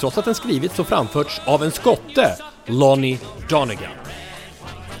kampsång trots att den skrivits och framförts av en skotte, Lonnie Donegan.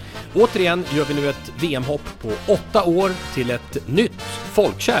 Återigen gör vi nu ett VM-hopp på 8 år till ett nytt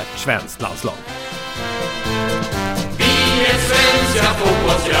folkkärt svenskt landslag. Vi är svenska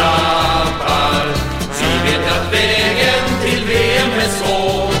fotbollsgrabbar, vi vet att vägen till VM är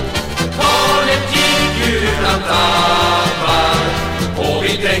svår. Talet gick ju utan tappar, och vi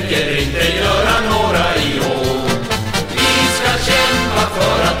tänker inte göra några i år. Vi ska kämpa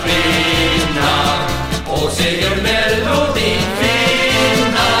för att vinna, och segermelodin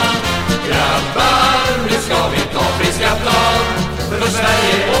finna. Grabbar, nu ska vi ta friska tag, för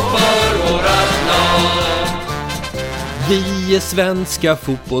Sverige och för vårat lag. Vi är svenska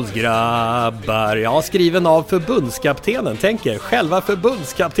fotbollsgrabbar. Ja, skriven av förbundskaptenen. Tänker, själva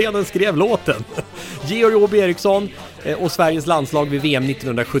förbundskaptenen skrev låten. Georg Åby Eriksson och Sveriges landslag vid VM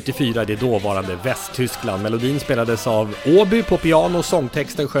 1974, det dåvarande Västtyskland. Melodin spelades av Åby på piano och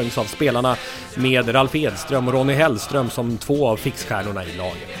sångtexten sjöngs av spelarna med Ralf Edström och Ronny Hellström som 2 av fixstjärnorna i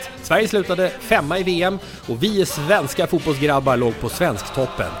laget. Sverige slutade 5 i VM och vi är svenska fotbollsgrabbar låg på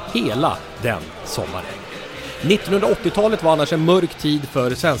svensktoppen hela den sommaren. 1980-talet var annars en mörk tid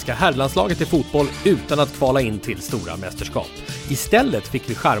för svenska herrlandslaget i fotboll utan att kvala in till stora mästerskap. Istället fick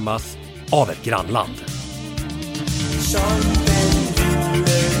vi skärmas av ett grannland.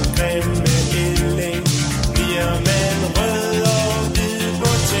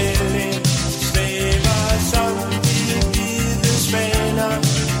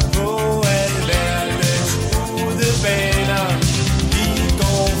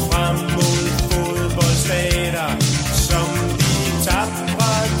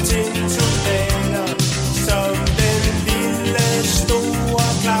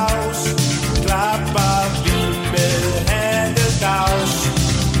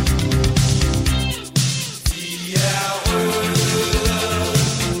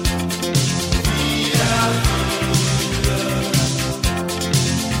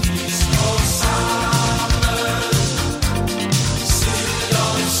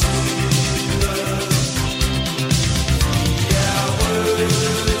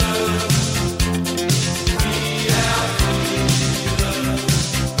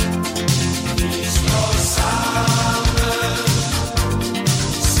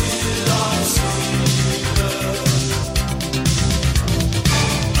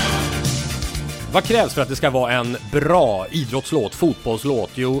 Vad krävs för att det ska vara en bra idrottslåt, fotbollslåt?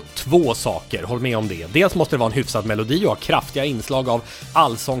 Jo, 2 saker, håll med om det. Dels måste det vara en hyfsad melodi och ha kraftiga inslag av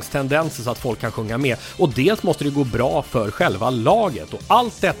allsångstendenser så att folk kan sjunga med. Och dels måste det gå bra för själva laget. Och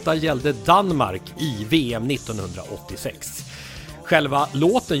allt detta gällde Danmark i VM 1986. Själva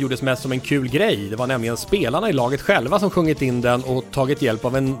låten gjordes mest som en kul grej. Det var nämligen spelarna i laget själva som sjungit in den och tagit hjälp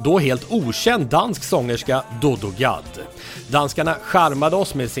av en då helt okänd dansk sångerska, Dodo Gad. Danskarna charmade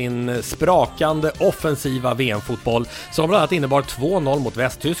oss med sin sprakande offensiva VM-fotboll som bland annat innebar 2-0 mot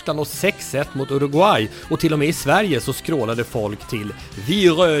Västtyskland och 6-1 mot Uruguay. Och till och med i Sverige så skrålade folk till "Vi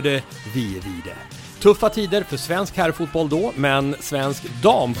röde, vi vide". Tuffa tider för svensk herrfotboll då, men svensk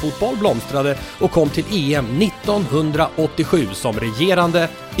damfotboll blomstrade och kom till EM 1987 som regerande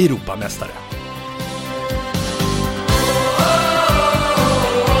Europamästare.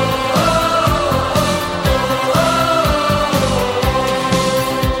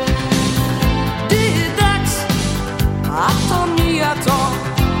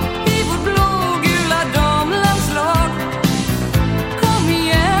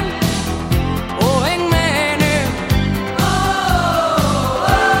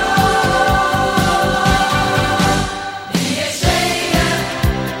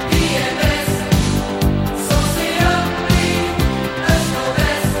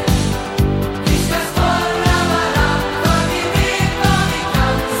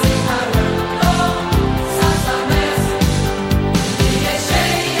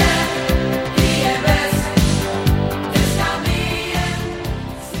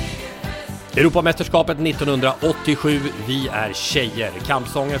 Europamästerskapet 1987, vi är tjejer.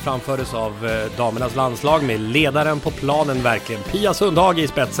 Kampsånger framfördes av damernas landslag med ledaren på planen verkligen Pia Sundhage i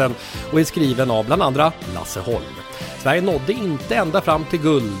spetsen och är skriven av bland andra Lasse Holm. Sverige nådde inte ända fram till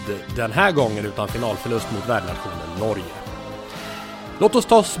guld den här gången utan finalförlust mot värdnationen Norge. Låt oss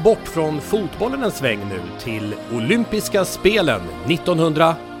ta oss bort från fotbollen en sväng nu till olympiska spelen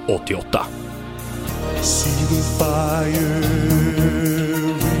 1988. See the fire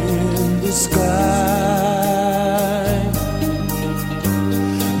in the sky.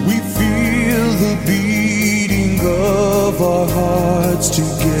 We feel of our hearts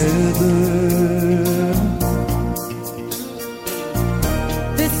together.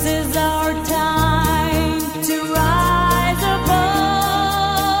 This is our time to rise above.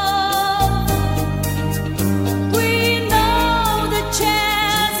 We know the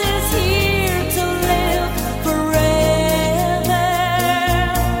chance is here to live forever,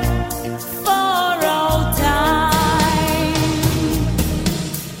 for all time.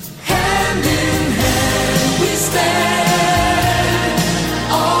 Hand in hand we stand,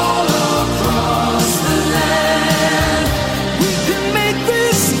 all across the land. We can make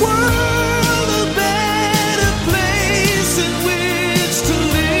this world a better place in which to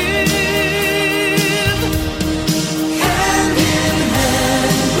live. Hand in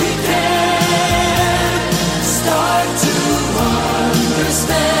hand we can start to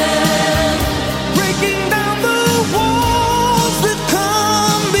understand. Breaking down the walls that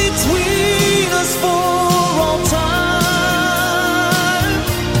come between us for all time.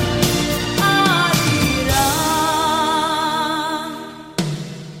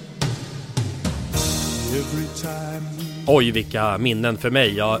 Every time Oj, vilka minnen för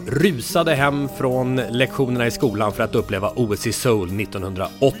mig. Jag rusade hem från lektionerna i skolan för att uppleva OS i Seoul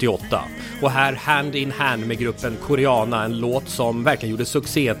 1988. Och här Hand in Hand med gruppen Koreana, en låt som verkligen gjorde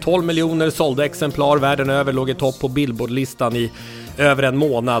succé. 12 miljoner sålda exemplar världen över, låg i topp på Billboard-listan i över en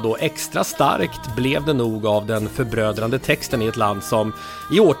månad, och extra starkt blev det nog av den förbrödrande texten i ett land som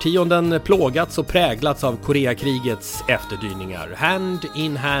i årtionden plågats och präglats av Koreakrigets efterdyningar. Hand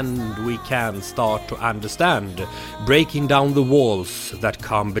in hand we can start to understand, breaking down the walls that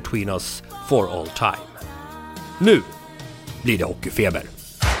come between us for all time. Nu blir det hockeyfeber.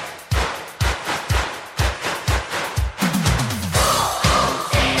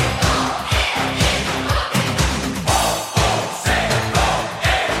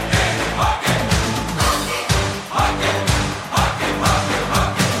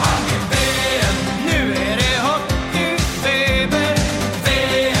 Nu är det hockeyfeber.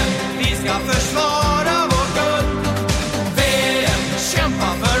 VM, vi ska försvara vårt guld. VM, kämpa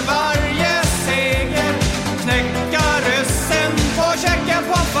för varje seger. Knäcka ryssen på checken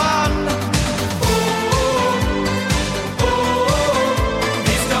på fall.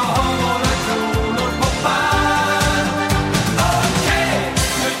 Vi ska ha några kronor på pall. Okej,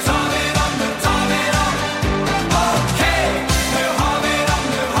 nu tar vi dem, nu tar vi dem. Okej, nu har vi dem,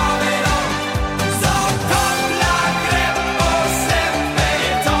 nu har vi dem. Så koppla grepp och släpp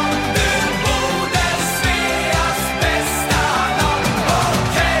betong. Nu borde Sveas bästa lag.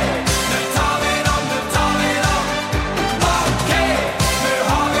 Okej, nu tar vi dem, nu tar vi dem. Okej, nu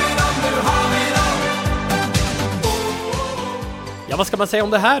har vi dem, nu har vi dem. Ja, vad ska man säga om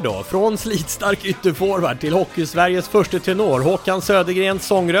det här då? Från slitstark ytterforward till hockey-Sveriges första tenor, Håkan Södergrens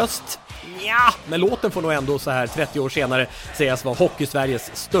sångröst. Ja, men låten får nog ändå så här 30 år senare sägas vara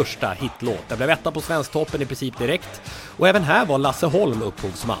hockey-Sveriges största hitlåt. Den blev etta på Svensktoppen i princip direkt, och även här var Lasse Holm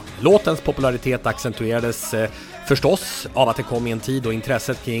upphovsman. Låtens popularitet accentuerades förstås av att det kom i en tid då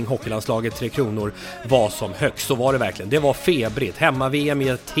intresset kring hockeylandslaget Tre Kronor var som högst. Så var det verkligen. Det var febrigt. Hemma-VM i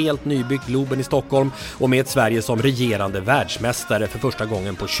ett helt nybyggt Globen i Stockholm, och med ett Sverige som regerande världsmästare för första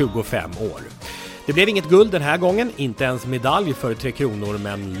gången på 25 år. Det blev inget guld den här gången, inte ens medalj för Tre Kronor,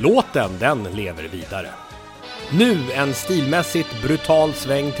 men låten, den lever vidare. Nu en stilmässigt brutal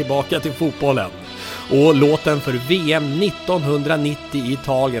sväng tillbaka till fotbollen. Och låten för VM 1990 i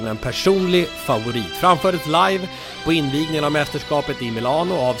Italien, en personlig favorit, framfördes live på invigningen av mästerskapet i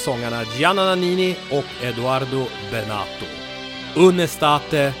Milano av sångarna Gianna Nannini och Edoardo Bernato.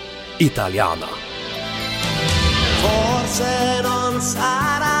 Un'estate italiana. forse non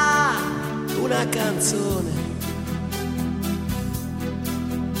sarà una canzone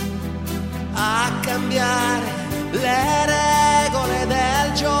a cambiare le regole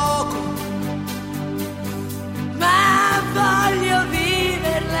del gioco, Ma voglio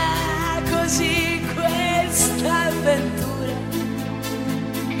viverla così questa avventura,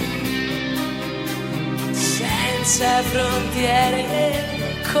 senza frontiere,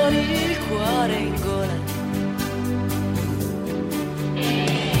 con il cuore in gola.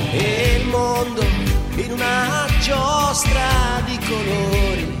 e il mondo in una giostra di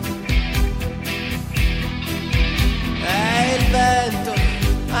colori, e il vento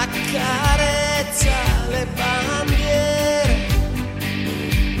accarezza le bandiere.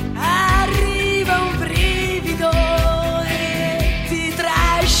 Arriva un brivido e ti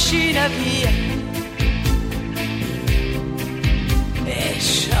trascina via e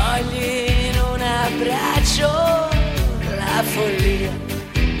sciogli in un abbraccio la follia.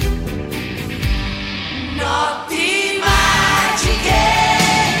 Notti magiche,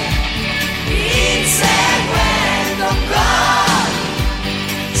 inseguendo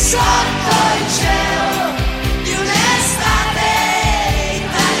sotto il cielo di un'estate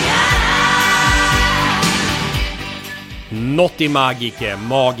italiana. Notti magiche,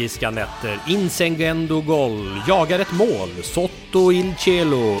 magiska nätter, insengendo gol, jagar ett mål, sotto il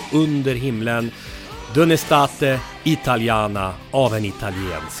cielo, under himlen, d'un'estate italiana, av en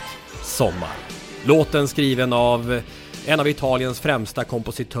italiensk sommar. Låten skriven av en av Italiens främsta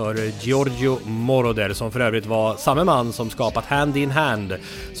kompositörer, Giorgio Moroder, som för övrigt var samma man som skapat Hand in Hand,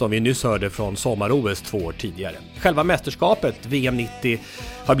 som vi nyss hörde från sommar-OS 2 år tidigare. Själva mästerskapet, VM 90,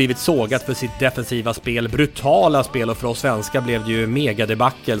 har blivit sågat för sitt defensiva spel, brutala spel, och för oss svenskar blev det ju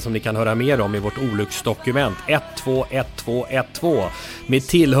megadebackel som ni kan höra mer om i vårt olycksdokument 1-2-1-2-1-2 med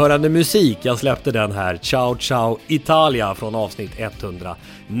tillhörande musik. Jag släppte den här, Ciao Ciao Italia, från avsnitt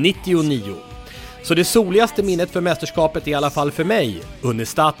 199. Så det soligaste minnet för mästerskapet är i alla fall för mig,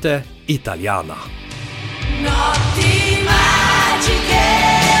 un'estate italiana. Notti magiche,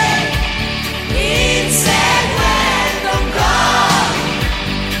 inseguendo un gol,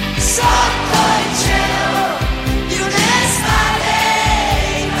 sotto il cielo di un'estate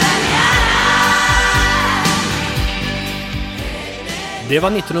italiana. Det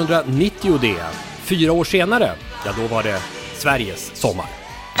var 1990 det. 4 år senare, ja då var det Sveriges sommar.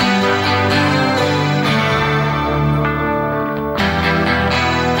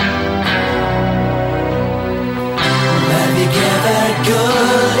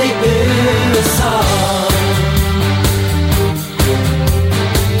 Guld i USA.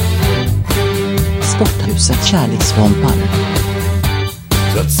 Sporthuset kärleksbompar.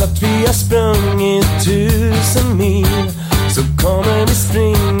 Trots att vi har sprungit 1000 mil så kommer vi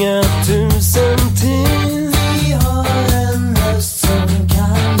springa 1000 till. Vi har en röst som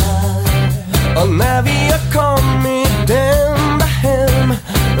kallar. Och när vi har kommit ända hem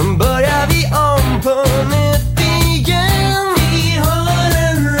börjar vi om på nytt.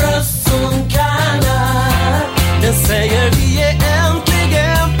 Den säger vi är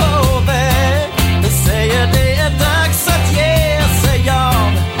äntligen på väg. Den säger det är dags att ge sig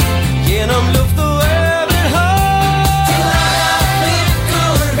av genom luft och över hav. Till alla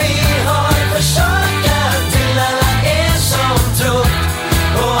flickor vi har försökt, till alla er som trott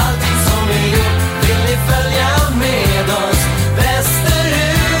på allting som vi gjort, vill ni följa med oss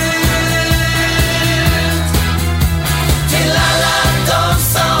västerut. Till alla de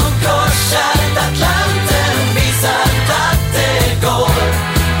som korsat Atlanten, att det går.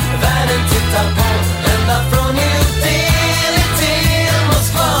 Världen tittar på, ända från New Delhi till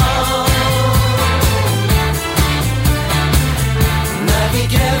Moskva. När vi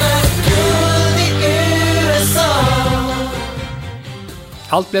gräver guld i USA.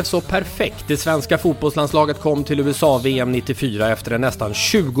 Allt blev så perfekt. Det svenska fotbollslandslaget kom till USA-VM 94 efter en nästan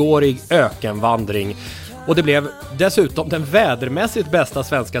 20-årig ökenvandring. Och det blev dessutom den vädermässigt bästa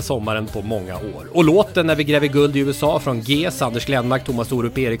svenska sommaren på många år. Och låten När vi gräver guld i USA från GES, Anders Glenmark, Thomas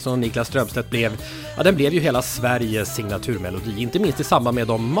Orup Eriksson och Niklas Strömstedt den blev ju hela Sveriges signaturmelodi. Inte minst i samband med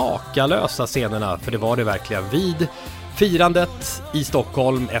de makalösa scenerna, för det var det verkligen vid firandet i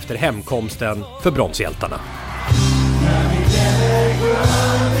Stockholm efter hemkomsten för bronshjältarna. När vi gräver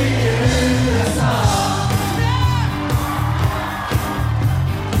guld i USA.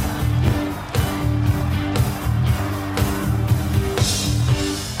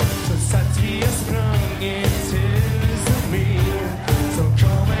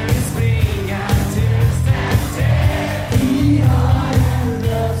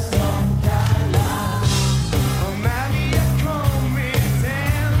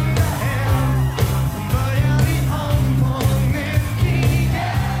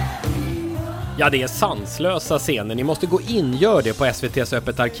 Ja, det är sanslösa scener. Ni måste gå in, gör det på SVT:s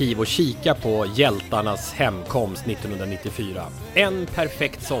Öppet arkiv och kika på hjältarnas hemkomst 1994. En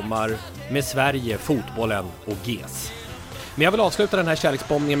perfekt sommar med Sverige, fotbollen och GES. Men jag vill avsluta den här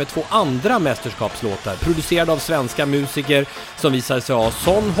kärleksbombningen med 2 andra mästerskapslåtar producerade av svenska musiker som visar sig ha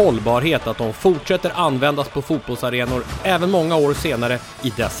sån hållbarhet att de fortsätter användas på fotbollsarenor även många år senare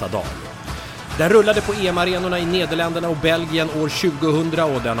i dessa dagar. Den rullade på EM-arenorna i Nederländerna och Belgien år 2000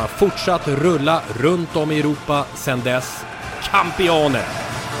 och den har fortsatt rulla runt om i Europa sedan dess. Campione!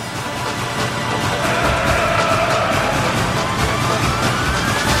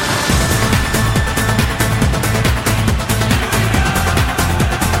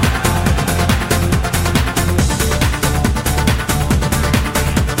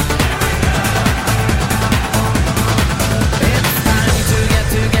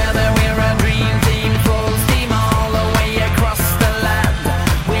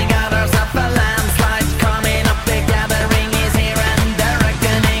 Coming up together, ring is here and Derek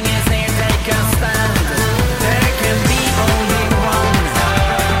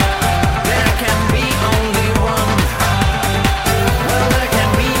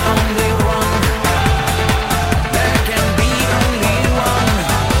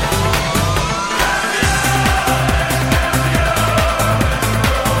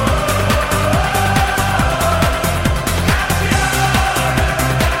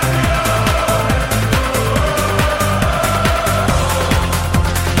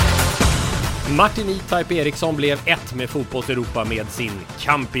Martin E-Type Eriksson blev ett med fotbolls-Europa med sin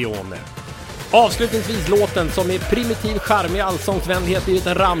Campione. Avslutningsvis låten som med primitiv charmig allsångsvänlighet blivit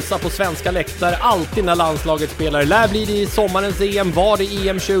en ramsa på svenska läktare alltid när landslaget spelar. Lär blir det i sommarens EM, var det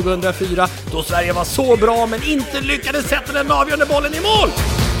EM 2004 då Sverige var så bra men inte lyckades sätta den avgörande bollen i mål.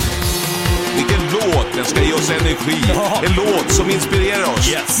 Vilken låt, den ska ge oss energi. En låt som inspirerar oss.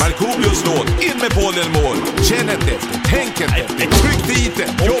 Markoolios låt, in med bollen i mål. Känn inte efter, tänk inte efter. Tryck dit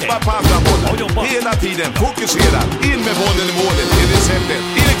den, jobba på andra bollen. Hela tiden, fokusera. In med bollen i målet, det är receptet.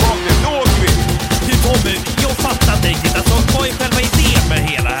 In i kaklet, då åker vi. Tommy, jag fattar inte riktigt. Alltså, vad är själva idén med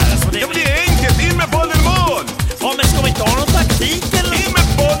hela här? Alltså, Ja, men det är enkelt, in med bollen i mål. Ja, men ska vi inte ha någon taktik eller? In med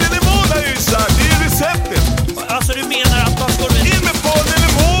bollen i mål har jag ju sagt, det är receptet. Alltså, du menar att man ska... In med bollen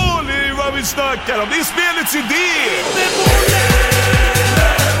i mål, det är ju vad vi snackar om. Det är spelets idé.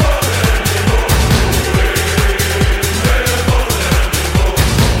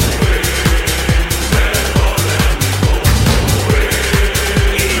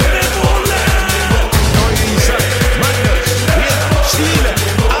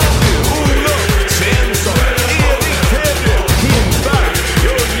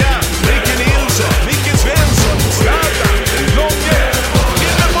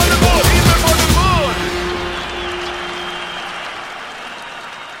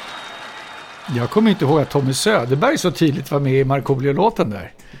 Jag kommer inte ihåg att Tommy Söderberg så tydligt var med i Markoolio-låten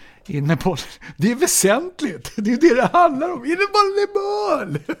där. Inne på, det är väsentligt. Det är det det handlar om. Inne bollen i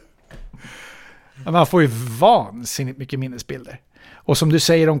mål. Man får ju vansinnigt mycket minnesbilder. Och som du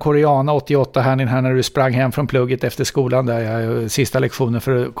säger om Koreana 88 här när du sprang hem från plugget efter skolan där sista lektionen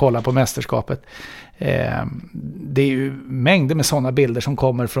för att kolla på mästerskapet. Det är ju mängder med sådana bilder som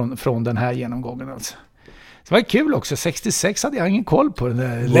kommer från den här genomgången alltså. Det var kul också, 66 hade jag ingen koll på den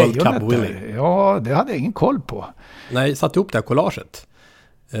där lejonet där. Ja, det hade jag ingen koll på. När jag satte ihop det här collaget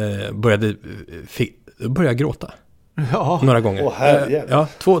började jag gråta. Ja. Några gånger. Ja,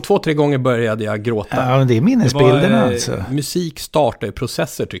 2-3 gånger började jag gråta. Ja, men det är minnesbilderna alltså. Musik startar i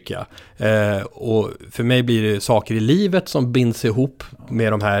processer tycker jag. Och för mig blir det saker i livet som binds ihop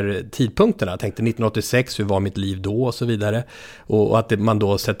med de här tidpunkterna. Jag tänkte 1986, hur var mitt liv då och så vidare. Och att man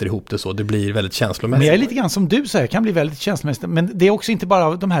då sätter ihop det så, det blir väldigt känslomässigt. Men jag är lite grann som du säger, kan bli väldigt känslomässigt. Men det är också inte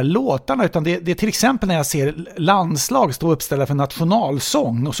bara de här låtarna, utan det är till exempel när jag ser landslag stå uppställda för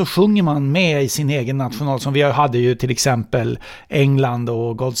nationalsång och så sjunger man med i sin egen nationalsång. Vi hade ju till exempel England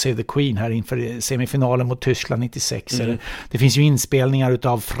och God Save the Queen här inför semifinalen mot Tyskland 96. Det finns ju inspelningar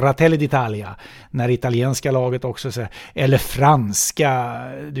utav Fratelli d'Italia när italienska laget också så, eller franska,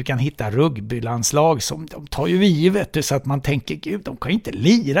 du kan hitta rugbylandslag som de tar ju givet så att man tänker gud, de kan inte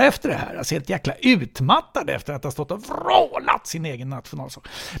lira efter det här. Alltså helt jäkla utmattade efter att ha stått och vrålat sin egen nationalsång.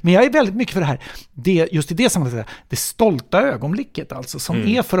 Men jag är väldigt mycket för det här, just i det sammanhanget, det stolta ögonblicket alltså som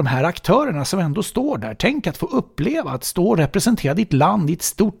är för de här aktörerna som ändå står där. Tänk att få uppleva att stå och representera ditt land i ett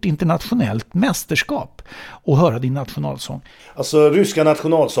stort internationellt mästerskap och höra din nationalsång. Alltså ryska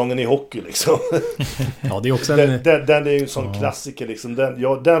nationalsången i hockey liksom. Ja, det är också den är ju en sån klassiker liksom.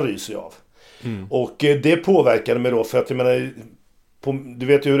 Den ryser jag av. Och det påverkade mig då för att jag menar du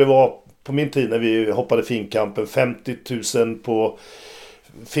vet ju hur det var på min tid när vi hoppade finkampen, 50 000 på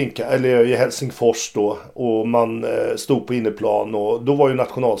eller i Helsingfors då, och man stod på inneplan och då var ju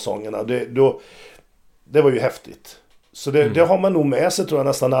nationalsångerna det var ju häftigt. Så det har man nog med sig tror jag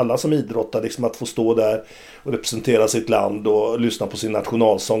nästan alla som idrottar liksom, att få stå där och representera sitt land och lyssna på sin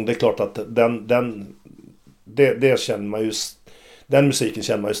nationalsång. Det är klart att det känner man ju, den musiken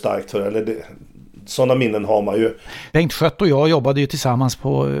känner man ju starkt för, eller sådana minnen har man ju. Bengt Schött och jag jobbade ju tillsammans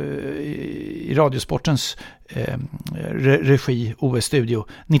i Radiosportens regi OS-studio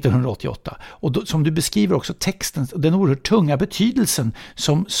 1988. Och då, som du beskriver också texten, den oerhört tunga betydelsen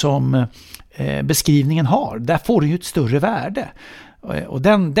som beskrivningen har. Där får du ju ett större värde. Och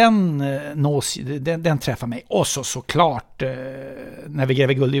den träffar mig. Och såklart när vi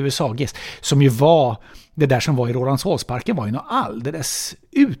gräver guld i USA som ju var det där som var i Rålambshovsparken var ju något alldeles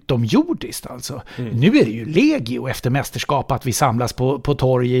utomjordiskt alltså. Nu är det ju legio efter mästerskap att vi samlas på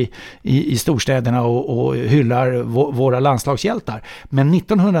torg i storstäderna och hyllar våra landslagshjältar. Men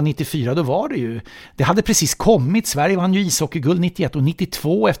 1994 då var det ju, det hade precis kommit, Sverige vann ju ishockeyguld 91 och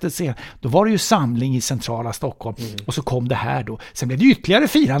 92 efter sen. Då var det ju samling i centrala Stockholm och så kom det här då. Sen blev det ytterligare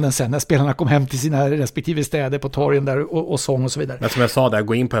firanden sen när spelarna kom hem till sina respektive städer på torgen där och sång och så vidare. Men som jag sa där,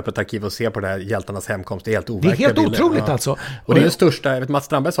 gå in på Öppet arkiv och se på det här hjältarnas hemkomst. Det är helt overkliga bilder. Det är helt otroligt alltså. Och det är den största, jag vet Mats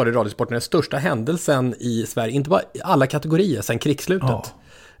Strandberg sa det i Radiosporten, den största händelsen i Sverige, inte bara i alla kategorier sen krigsslutet.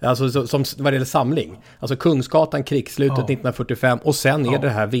 Alltså som vad det gäller samling. Alltså Kungsgatan, krigsslutet 1945 och sen är det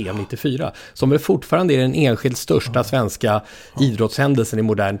här VM 94 som väl fortfarande är den enskilt största svenska idrottshändelsen i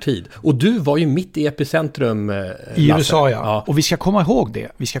modern tid. Och du var ju mitt i epicentrum, i USA, ja. Och vi ska komma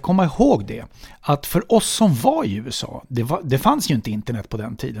ihåg det. Att för oss som var i USA, det fanns ju inte internet på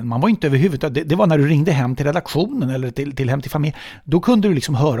den tiden. Man var inte överhuvudtaget, det var när du ringde hem till redaktionen eller hem till familj. Då kunde du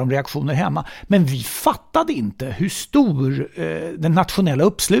liksom höra om reaktioner hemma. Men vi fattade inte hur stor den nationella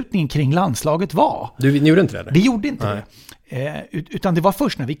uppslutningen kring landslaget var. Ni gjorde inte det? Vi gjorde inte det. Utan det var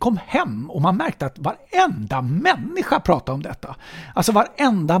först när vi kom hem och man märkte att varenda människa pratade om detta. Alltså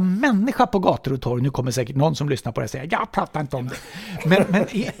varenda människa på gator och torg, nu kommer säkert någon som lyssnar på det och säger jag pratar inte om det. Men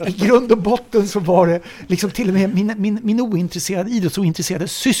i grund och botten så var det liksom till och med min idrottsointresserade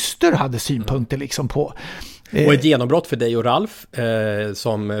syster hade synpunkter liksom på. Och ett genombrott för dig och Ralf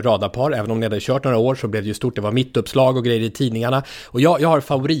som radarpar, även om ni hade kört några år så blev det ju stort, det var mittuppslag och grejer i tidningarna. Och jag har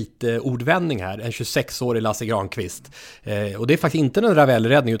favoritordvändning här, en 26-årig Lasse Granqvist. Och det är faktiskt inte en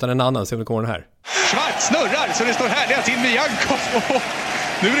Ravel-räddning utan en annan, se om det kommer den här. Schwarz snurrar så det står härliga till med Janko.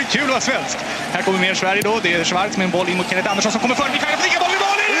 Nu är det kul att vara svensk. Här kommer mer Sverige då, det är Schwarz med en boll in mot Kenneth Andersson som kommer före. Mikael flickar boll i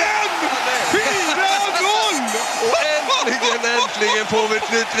mål igen! 4-0! Och äntligen får vi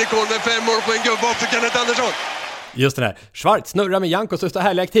ett nytt rekord med 5 mål på en gubbe också, Kenneth Andersson. Just det här. Schwarz snurrar med Janko så står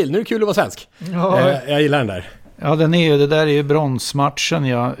härliga till. Nu är det kul att vara svensk. Ja. Jag gillar den där. Ja, det där är ju bronsmatchen.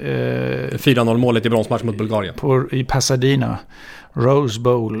 4-0 målet i bronsmatchen mot Bulgarien. I Pasadena. Rose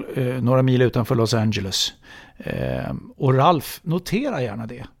Bowl, några mil utanför Los Angeles. Och Ralf, notera gärna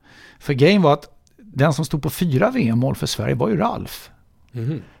det. För grejen var att den som stod på 4 VM-mål för Sverige var ju Ralf.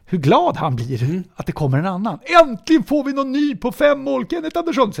 Mm. Hur glad han blir att det kommer en annan. Äntligen får vi någon ny på 5 mål. Kenneth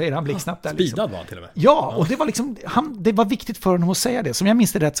Andersson, säger han blixtsnabbt där. Speedad var han till och med. Ja, och det var liksom, det var viktigt för honom att säga det. Som jag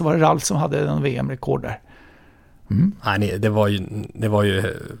minns det rätt så var det Ralf som hade en VM-rekord där. Mm. Nej, det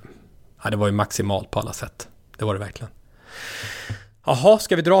var ju maximalt på alla sätt. Det var det verkligen. Jaha,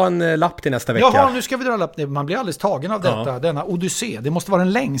 ska vi dra en lapp till nästa vecka? Jaha, nu ska vi dra en lapp. Man blir alldeles tagen av detta, denna odyssé. Det måste vara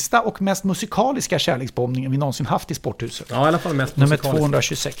den längsta och mest musikaliska kärleksbombningen vi någonsin haft i Sporthuset. Ja, i alla fall mest nummer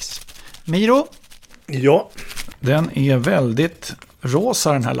 226. Miro? Ja. Den är väldigt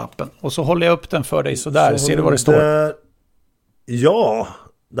rosa, den här lappen. Och så håller jag upp den för dig så där. Ser du vad det står? Ja,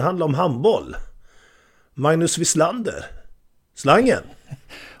 det handlar om handboll. Magnus Wislander. Slangen.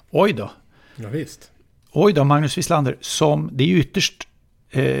 Oj då. Ja, visst. Oj då, Magnus Wislander, som det är ju ytterst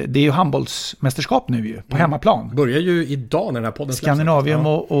det är ju handbollsmästerskap nu ju på hemmaplan. Börjar ju idag när den här podden Skandinavium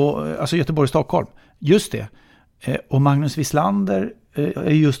och alltså Göteborg och Stockholm. Just det. Och Magnus Wislander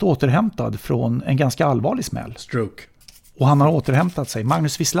är just återhämtad från en ganska allvarlig smäll. Stroke. Och han har återhämtat sig.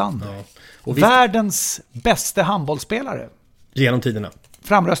 Magnus Wislander. Ja. Och världens bästa handbollsspelare. Genom tiderna.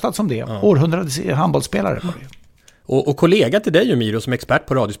 Framröstad som det. Ja. Århundradets handbollsspelare var det. Och kollega till dig, Miro, som expert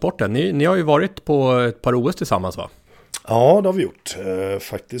på radiosporten. Ni har ju varit på ett par OS tillsammans, va? Ja, det har vi gjort.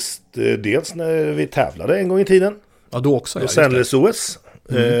 Faktiskt dels när vi tävlade en gång i tiden. Ja, då också. Och sen OS.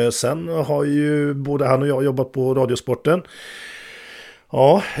 Sen har ju både han och jag jobbat på radiosporten.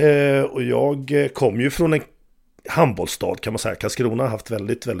 Ja, och jag kom ju från en handbollsstad kan man säga. Karlskrona har haft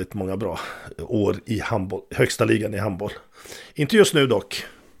väldigt, väldigt många bra år i handboll, högsta ligan i handboll. Inte just nu dock.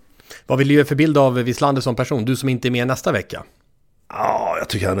 Vad vill du ge för bild av Wislander som person? Du som inte är med nästa vecka. Ja, jag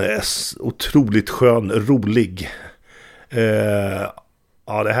tycker han är otroligt skön, rolig.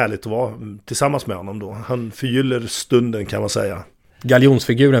 Ja, det är härligt att vara tillsammans med honom då. Han förgyller stunden kan man säga.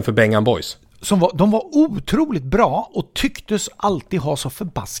 Galjonsfiguren för Bengan Boys. De var otroligt bra och tycktes alltid ha så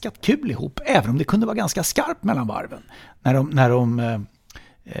förbaskat kul ihop. Även om det kunde vara ganska skarpt mellan varven. När de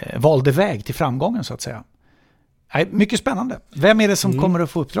valde väg till framgången så att säga. Nej, mycket spännande. Vem är det som kommer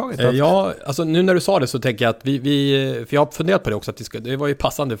att få uppdraget? Ja, alltså nu när du sa det så tänker jag att för jag har funderat på det också, att det var ju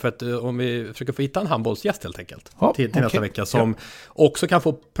passande för att om vi försöker få hitta en handbollsgäst helt enkelt till nästa vecka som också kan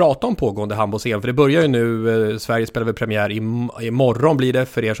få prata om pågående handbolls-EM, för det börjar ju nu, Sverige spelar väl premiär imorgon blir det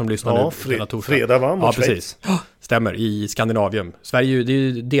för er som lyssnar nu. Fredag va? Ja, precis. Stämmer, i Skandinavium. Sverige, det är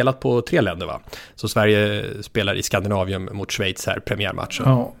ju delat på 3 länder va? Så Sverige spelar i Skandinavium mot Schweiz här, premiärmatchen.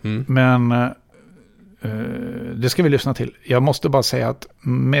 Ja, men det ska vi lyssna till. Jag måste bara säga att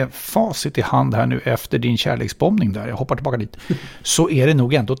med facit i hand här nu efter din kärleksbombning där, jag hoppar tillbaka dit, så är det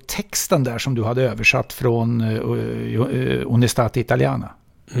nog ändå texten där som du hade översatt från Onestati Italiana.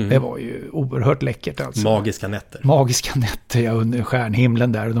 Det var ju oerhört läckert alltså. Magiska nätter. Magiska nätter, ja, under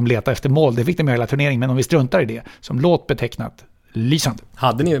stjärnhimlen där och de letar efter mål. Det fick de med hela turneringen, men om vi struntar i det, som låt betecknat, lysande.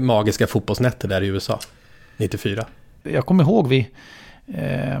 Hade ni magiska fotbollsnätter där i USA 94? Jag kommer ihåg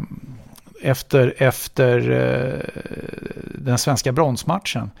efter den svenska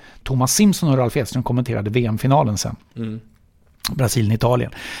bronsmatchen. Thomas Simpson och Ralf Edström kommenterade VM-finalen sen. Brasilien,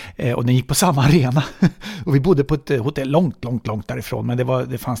 Italien. Och den gick på samma arena. Och vi bodde på ett hotell långt därifrån. Men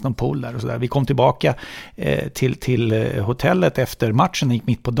det fanns någon pool där och sådär. Vi kom tillbaka till hotellet efter matchen. Det gick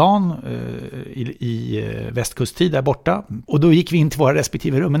mitt på dagen i västkusttid där borta. Och då gick vi in till våra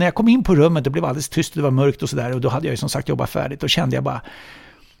respektive rum. Men när jag kom in på rummet, det blev alldeles tyst och det var mörkt och sådär. Och då hade jag ju som sagt jobbat färdigt. Och kände jag bara,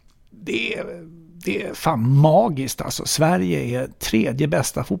 det är fan magiskt alltså. Sverige är 3:e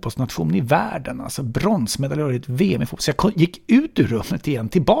bästa fotbollsnation i världen. Alltså bronsmedaljör i ett VM i fotboll. Så jag gick ut ur rummet igen,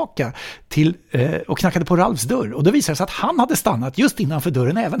 tillbaka till och knackade på Ralfs dörr. Och då visade det sig att han hade stannat just innanför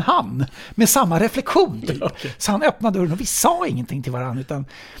dörren, även han. Med samma reflektion typ. Okay. Så han öppnade dörren och vi sa ingenting till varandra, utan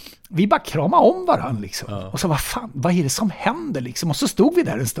vi bara kramade om varandra liksom. Ja. Och så vad är det som händer liksom? Och så stod vi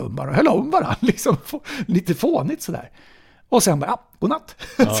där en stund bara och höll om varandra liksom. Lite fånigt sådär. Och sen bara, godnatt.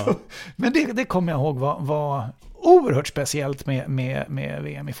 Ja. Men det kommer jag ihåg var oerhört speciellt med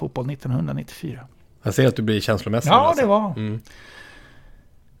VM i fotboll 1994. Jag ser att du blir känslomässig. Ja, alltså. Det var.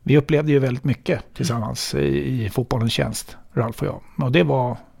 Vi upplevde ju väldigt mycket tillsammans i fotbollens tjänst, Ralf och jag. Och det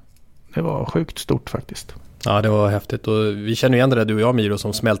var sjukt stort faktiskt. Ja, det var häftigt. Och vi känner igen det, du och jag, Miro,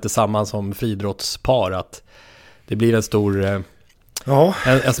 som smälter samman som friidrottspar. Att det blir en stor... Ja,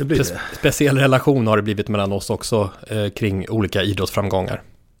 en speciell relation har det blivit mellan oss också kring olika idrottsframgångar.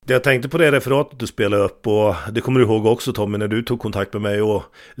 Jag tänkte på det referatet du spelade upp, och det kommer du ihåg också, Tommy, när du tog kontakt med mig och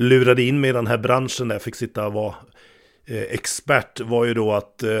lurade in mig i den här branschen där jag fick sitta och vara expert, var ju då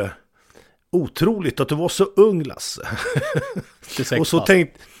att otroligt att du var så ung, Lasse. 26 och så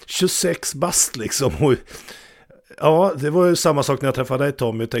tänkt 26 bast liksom. Och, ja, det var ju samma sak när jag träffade dig,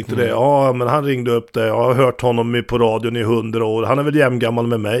 Tommy. Jag tänkte det, ja men han ringde upp det. Jag har hört honom på radion i 100 år. Han är väl jämngammal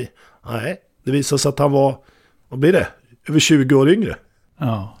med mig. Nej, det visade sig att han var, vad blir det? Över 20 år yngre.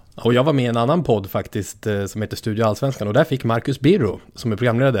 Ja. Och jag var med i en annan podd faktiskt som heter Studio Allsvenskan. Och där fick Marcus Birro, som är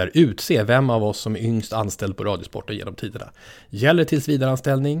programledare där, utse vem av oss som är yngst anställd på Radiosporten genom tiderna. Gäller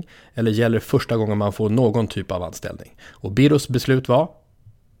tillsvidareanställning eller gäller första gången man får någon typ av anställning? Och Birros beslut var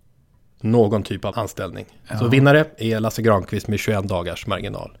någon typ av anställning. Ja. Så vinnare är Lasse Granqvist med 21 dagars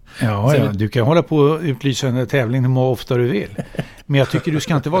marginal. Ja, du kan hålla på och utlysa en tävling hur ofta du vill. Men jag tycker du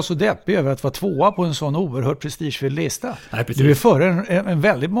ska inte vara så deppig över att vara tvåa på en sån oerhört prestigefylld lista. Nej, du är före en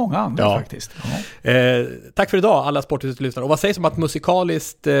väldigt många andra faktiskt. Ja. Tack för idag alla Sporthuset-lyssnare. Och vad sägs om att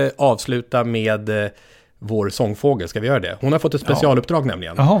musikaliskt avsluta med vår sångfågel? Ska vi göra det? Hon har fått ett specialuppdrag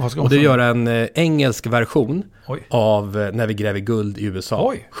nämligen. Jaha, vad ska hon och det gör en engelsk version av När vi gräver guld i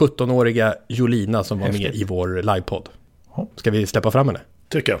USA. 17-åriga Jolina som var med i vår livepodd. Ska vi släppa fram henne?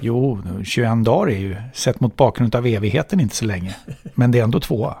 Tycker jag. Jo, 21 dagar är ju sett mot bakgrund av evigheten inte så länge. Men det är ändå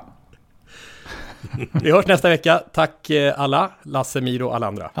 2. Vi hörs nästa vecka. Tack alla. Lasse, Miro och alla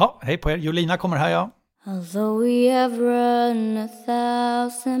andra. Ja, hej på er. Jolina kommer här, ja. Although we have run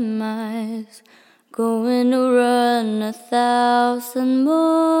 1,000 miles, going to run 1,000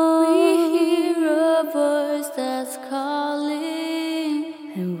 more. We hear a voice that's calling,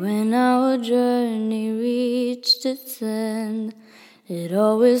 and when our journey reached its end, it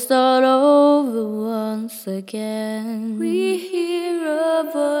always start over once again. We hear a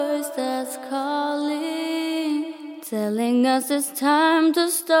voice that's calling, telling us it's time to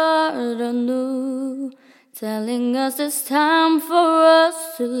start anew, telling us it's time for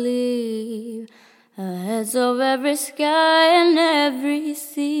us to leave ahead of every sky and every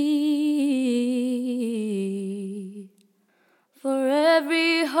sea. For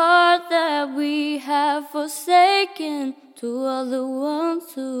every heart that we have forsaken, to all the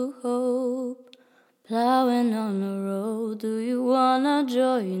ones who hope, plowing on the road, do you wanna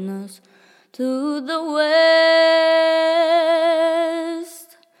join us to the west?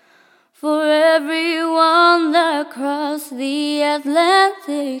 For everyone that crossed the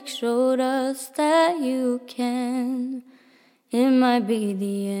Atlantic showed us that you can. It might be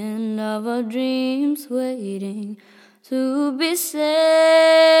the end of our dreams waiting to be saved.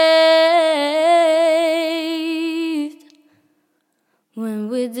 When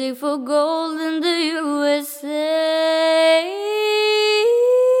we dig for gold in the USA,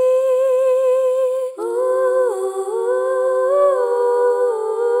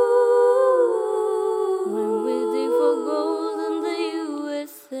 when we dig for gold in the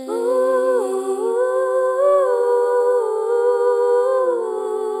USA.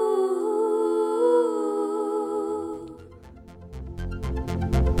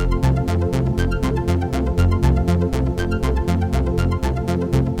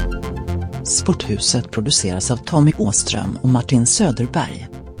 Sporthuset produceras av Tommy Åström och Martin Söderberg.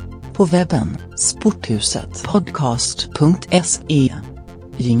 På webben sporthusetpodcast.se.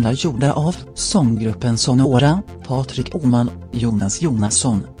 Jinglar gjorda av sånggruppen Sonora, Patrik Åman, Jonas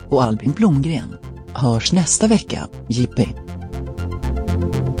Jonasson och Albin Blomgren. Hörs nästa vecka, Jippi.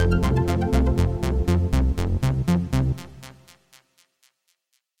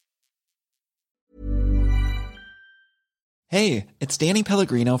 Hey, it's Danny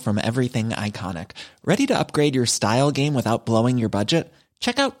Pellegrino from Everything Iconic. Ready to upgrade your style game without blowing your budget?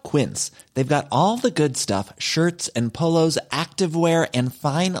 Check out Quince. They've got all the good stuff, shirts and polos, activewear, and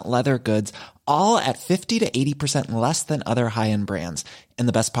fine leather goods, all at 50 to 80% less than other high-end brands. And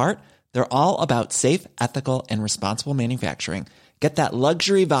the best part? They're all about safe, ethical, and responsible manufacturing. Get that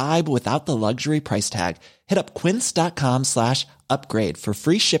luxury vibe without the luxury price tag. Hit up quince.com/upgrade for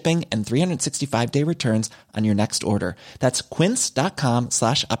free shipping and 365-day returns on your next order. That's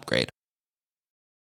quince.com/upgrade.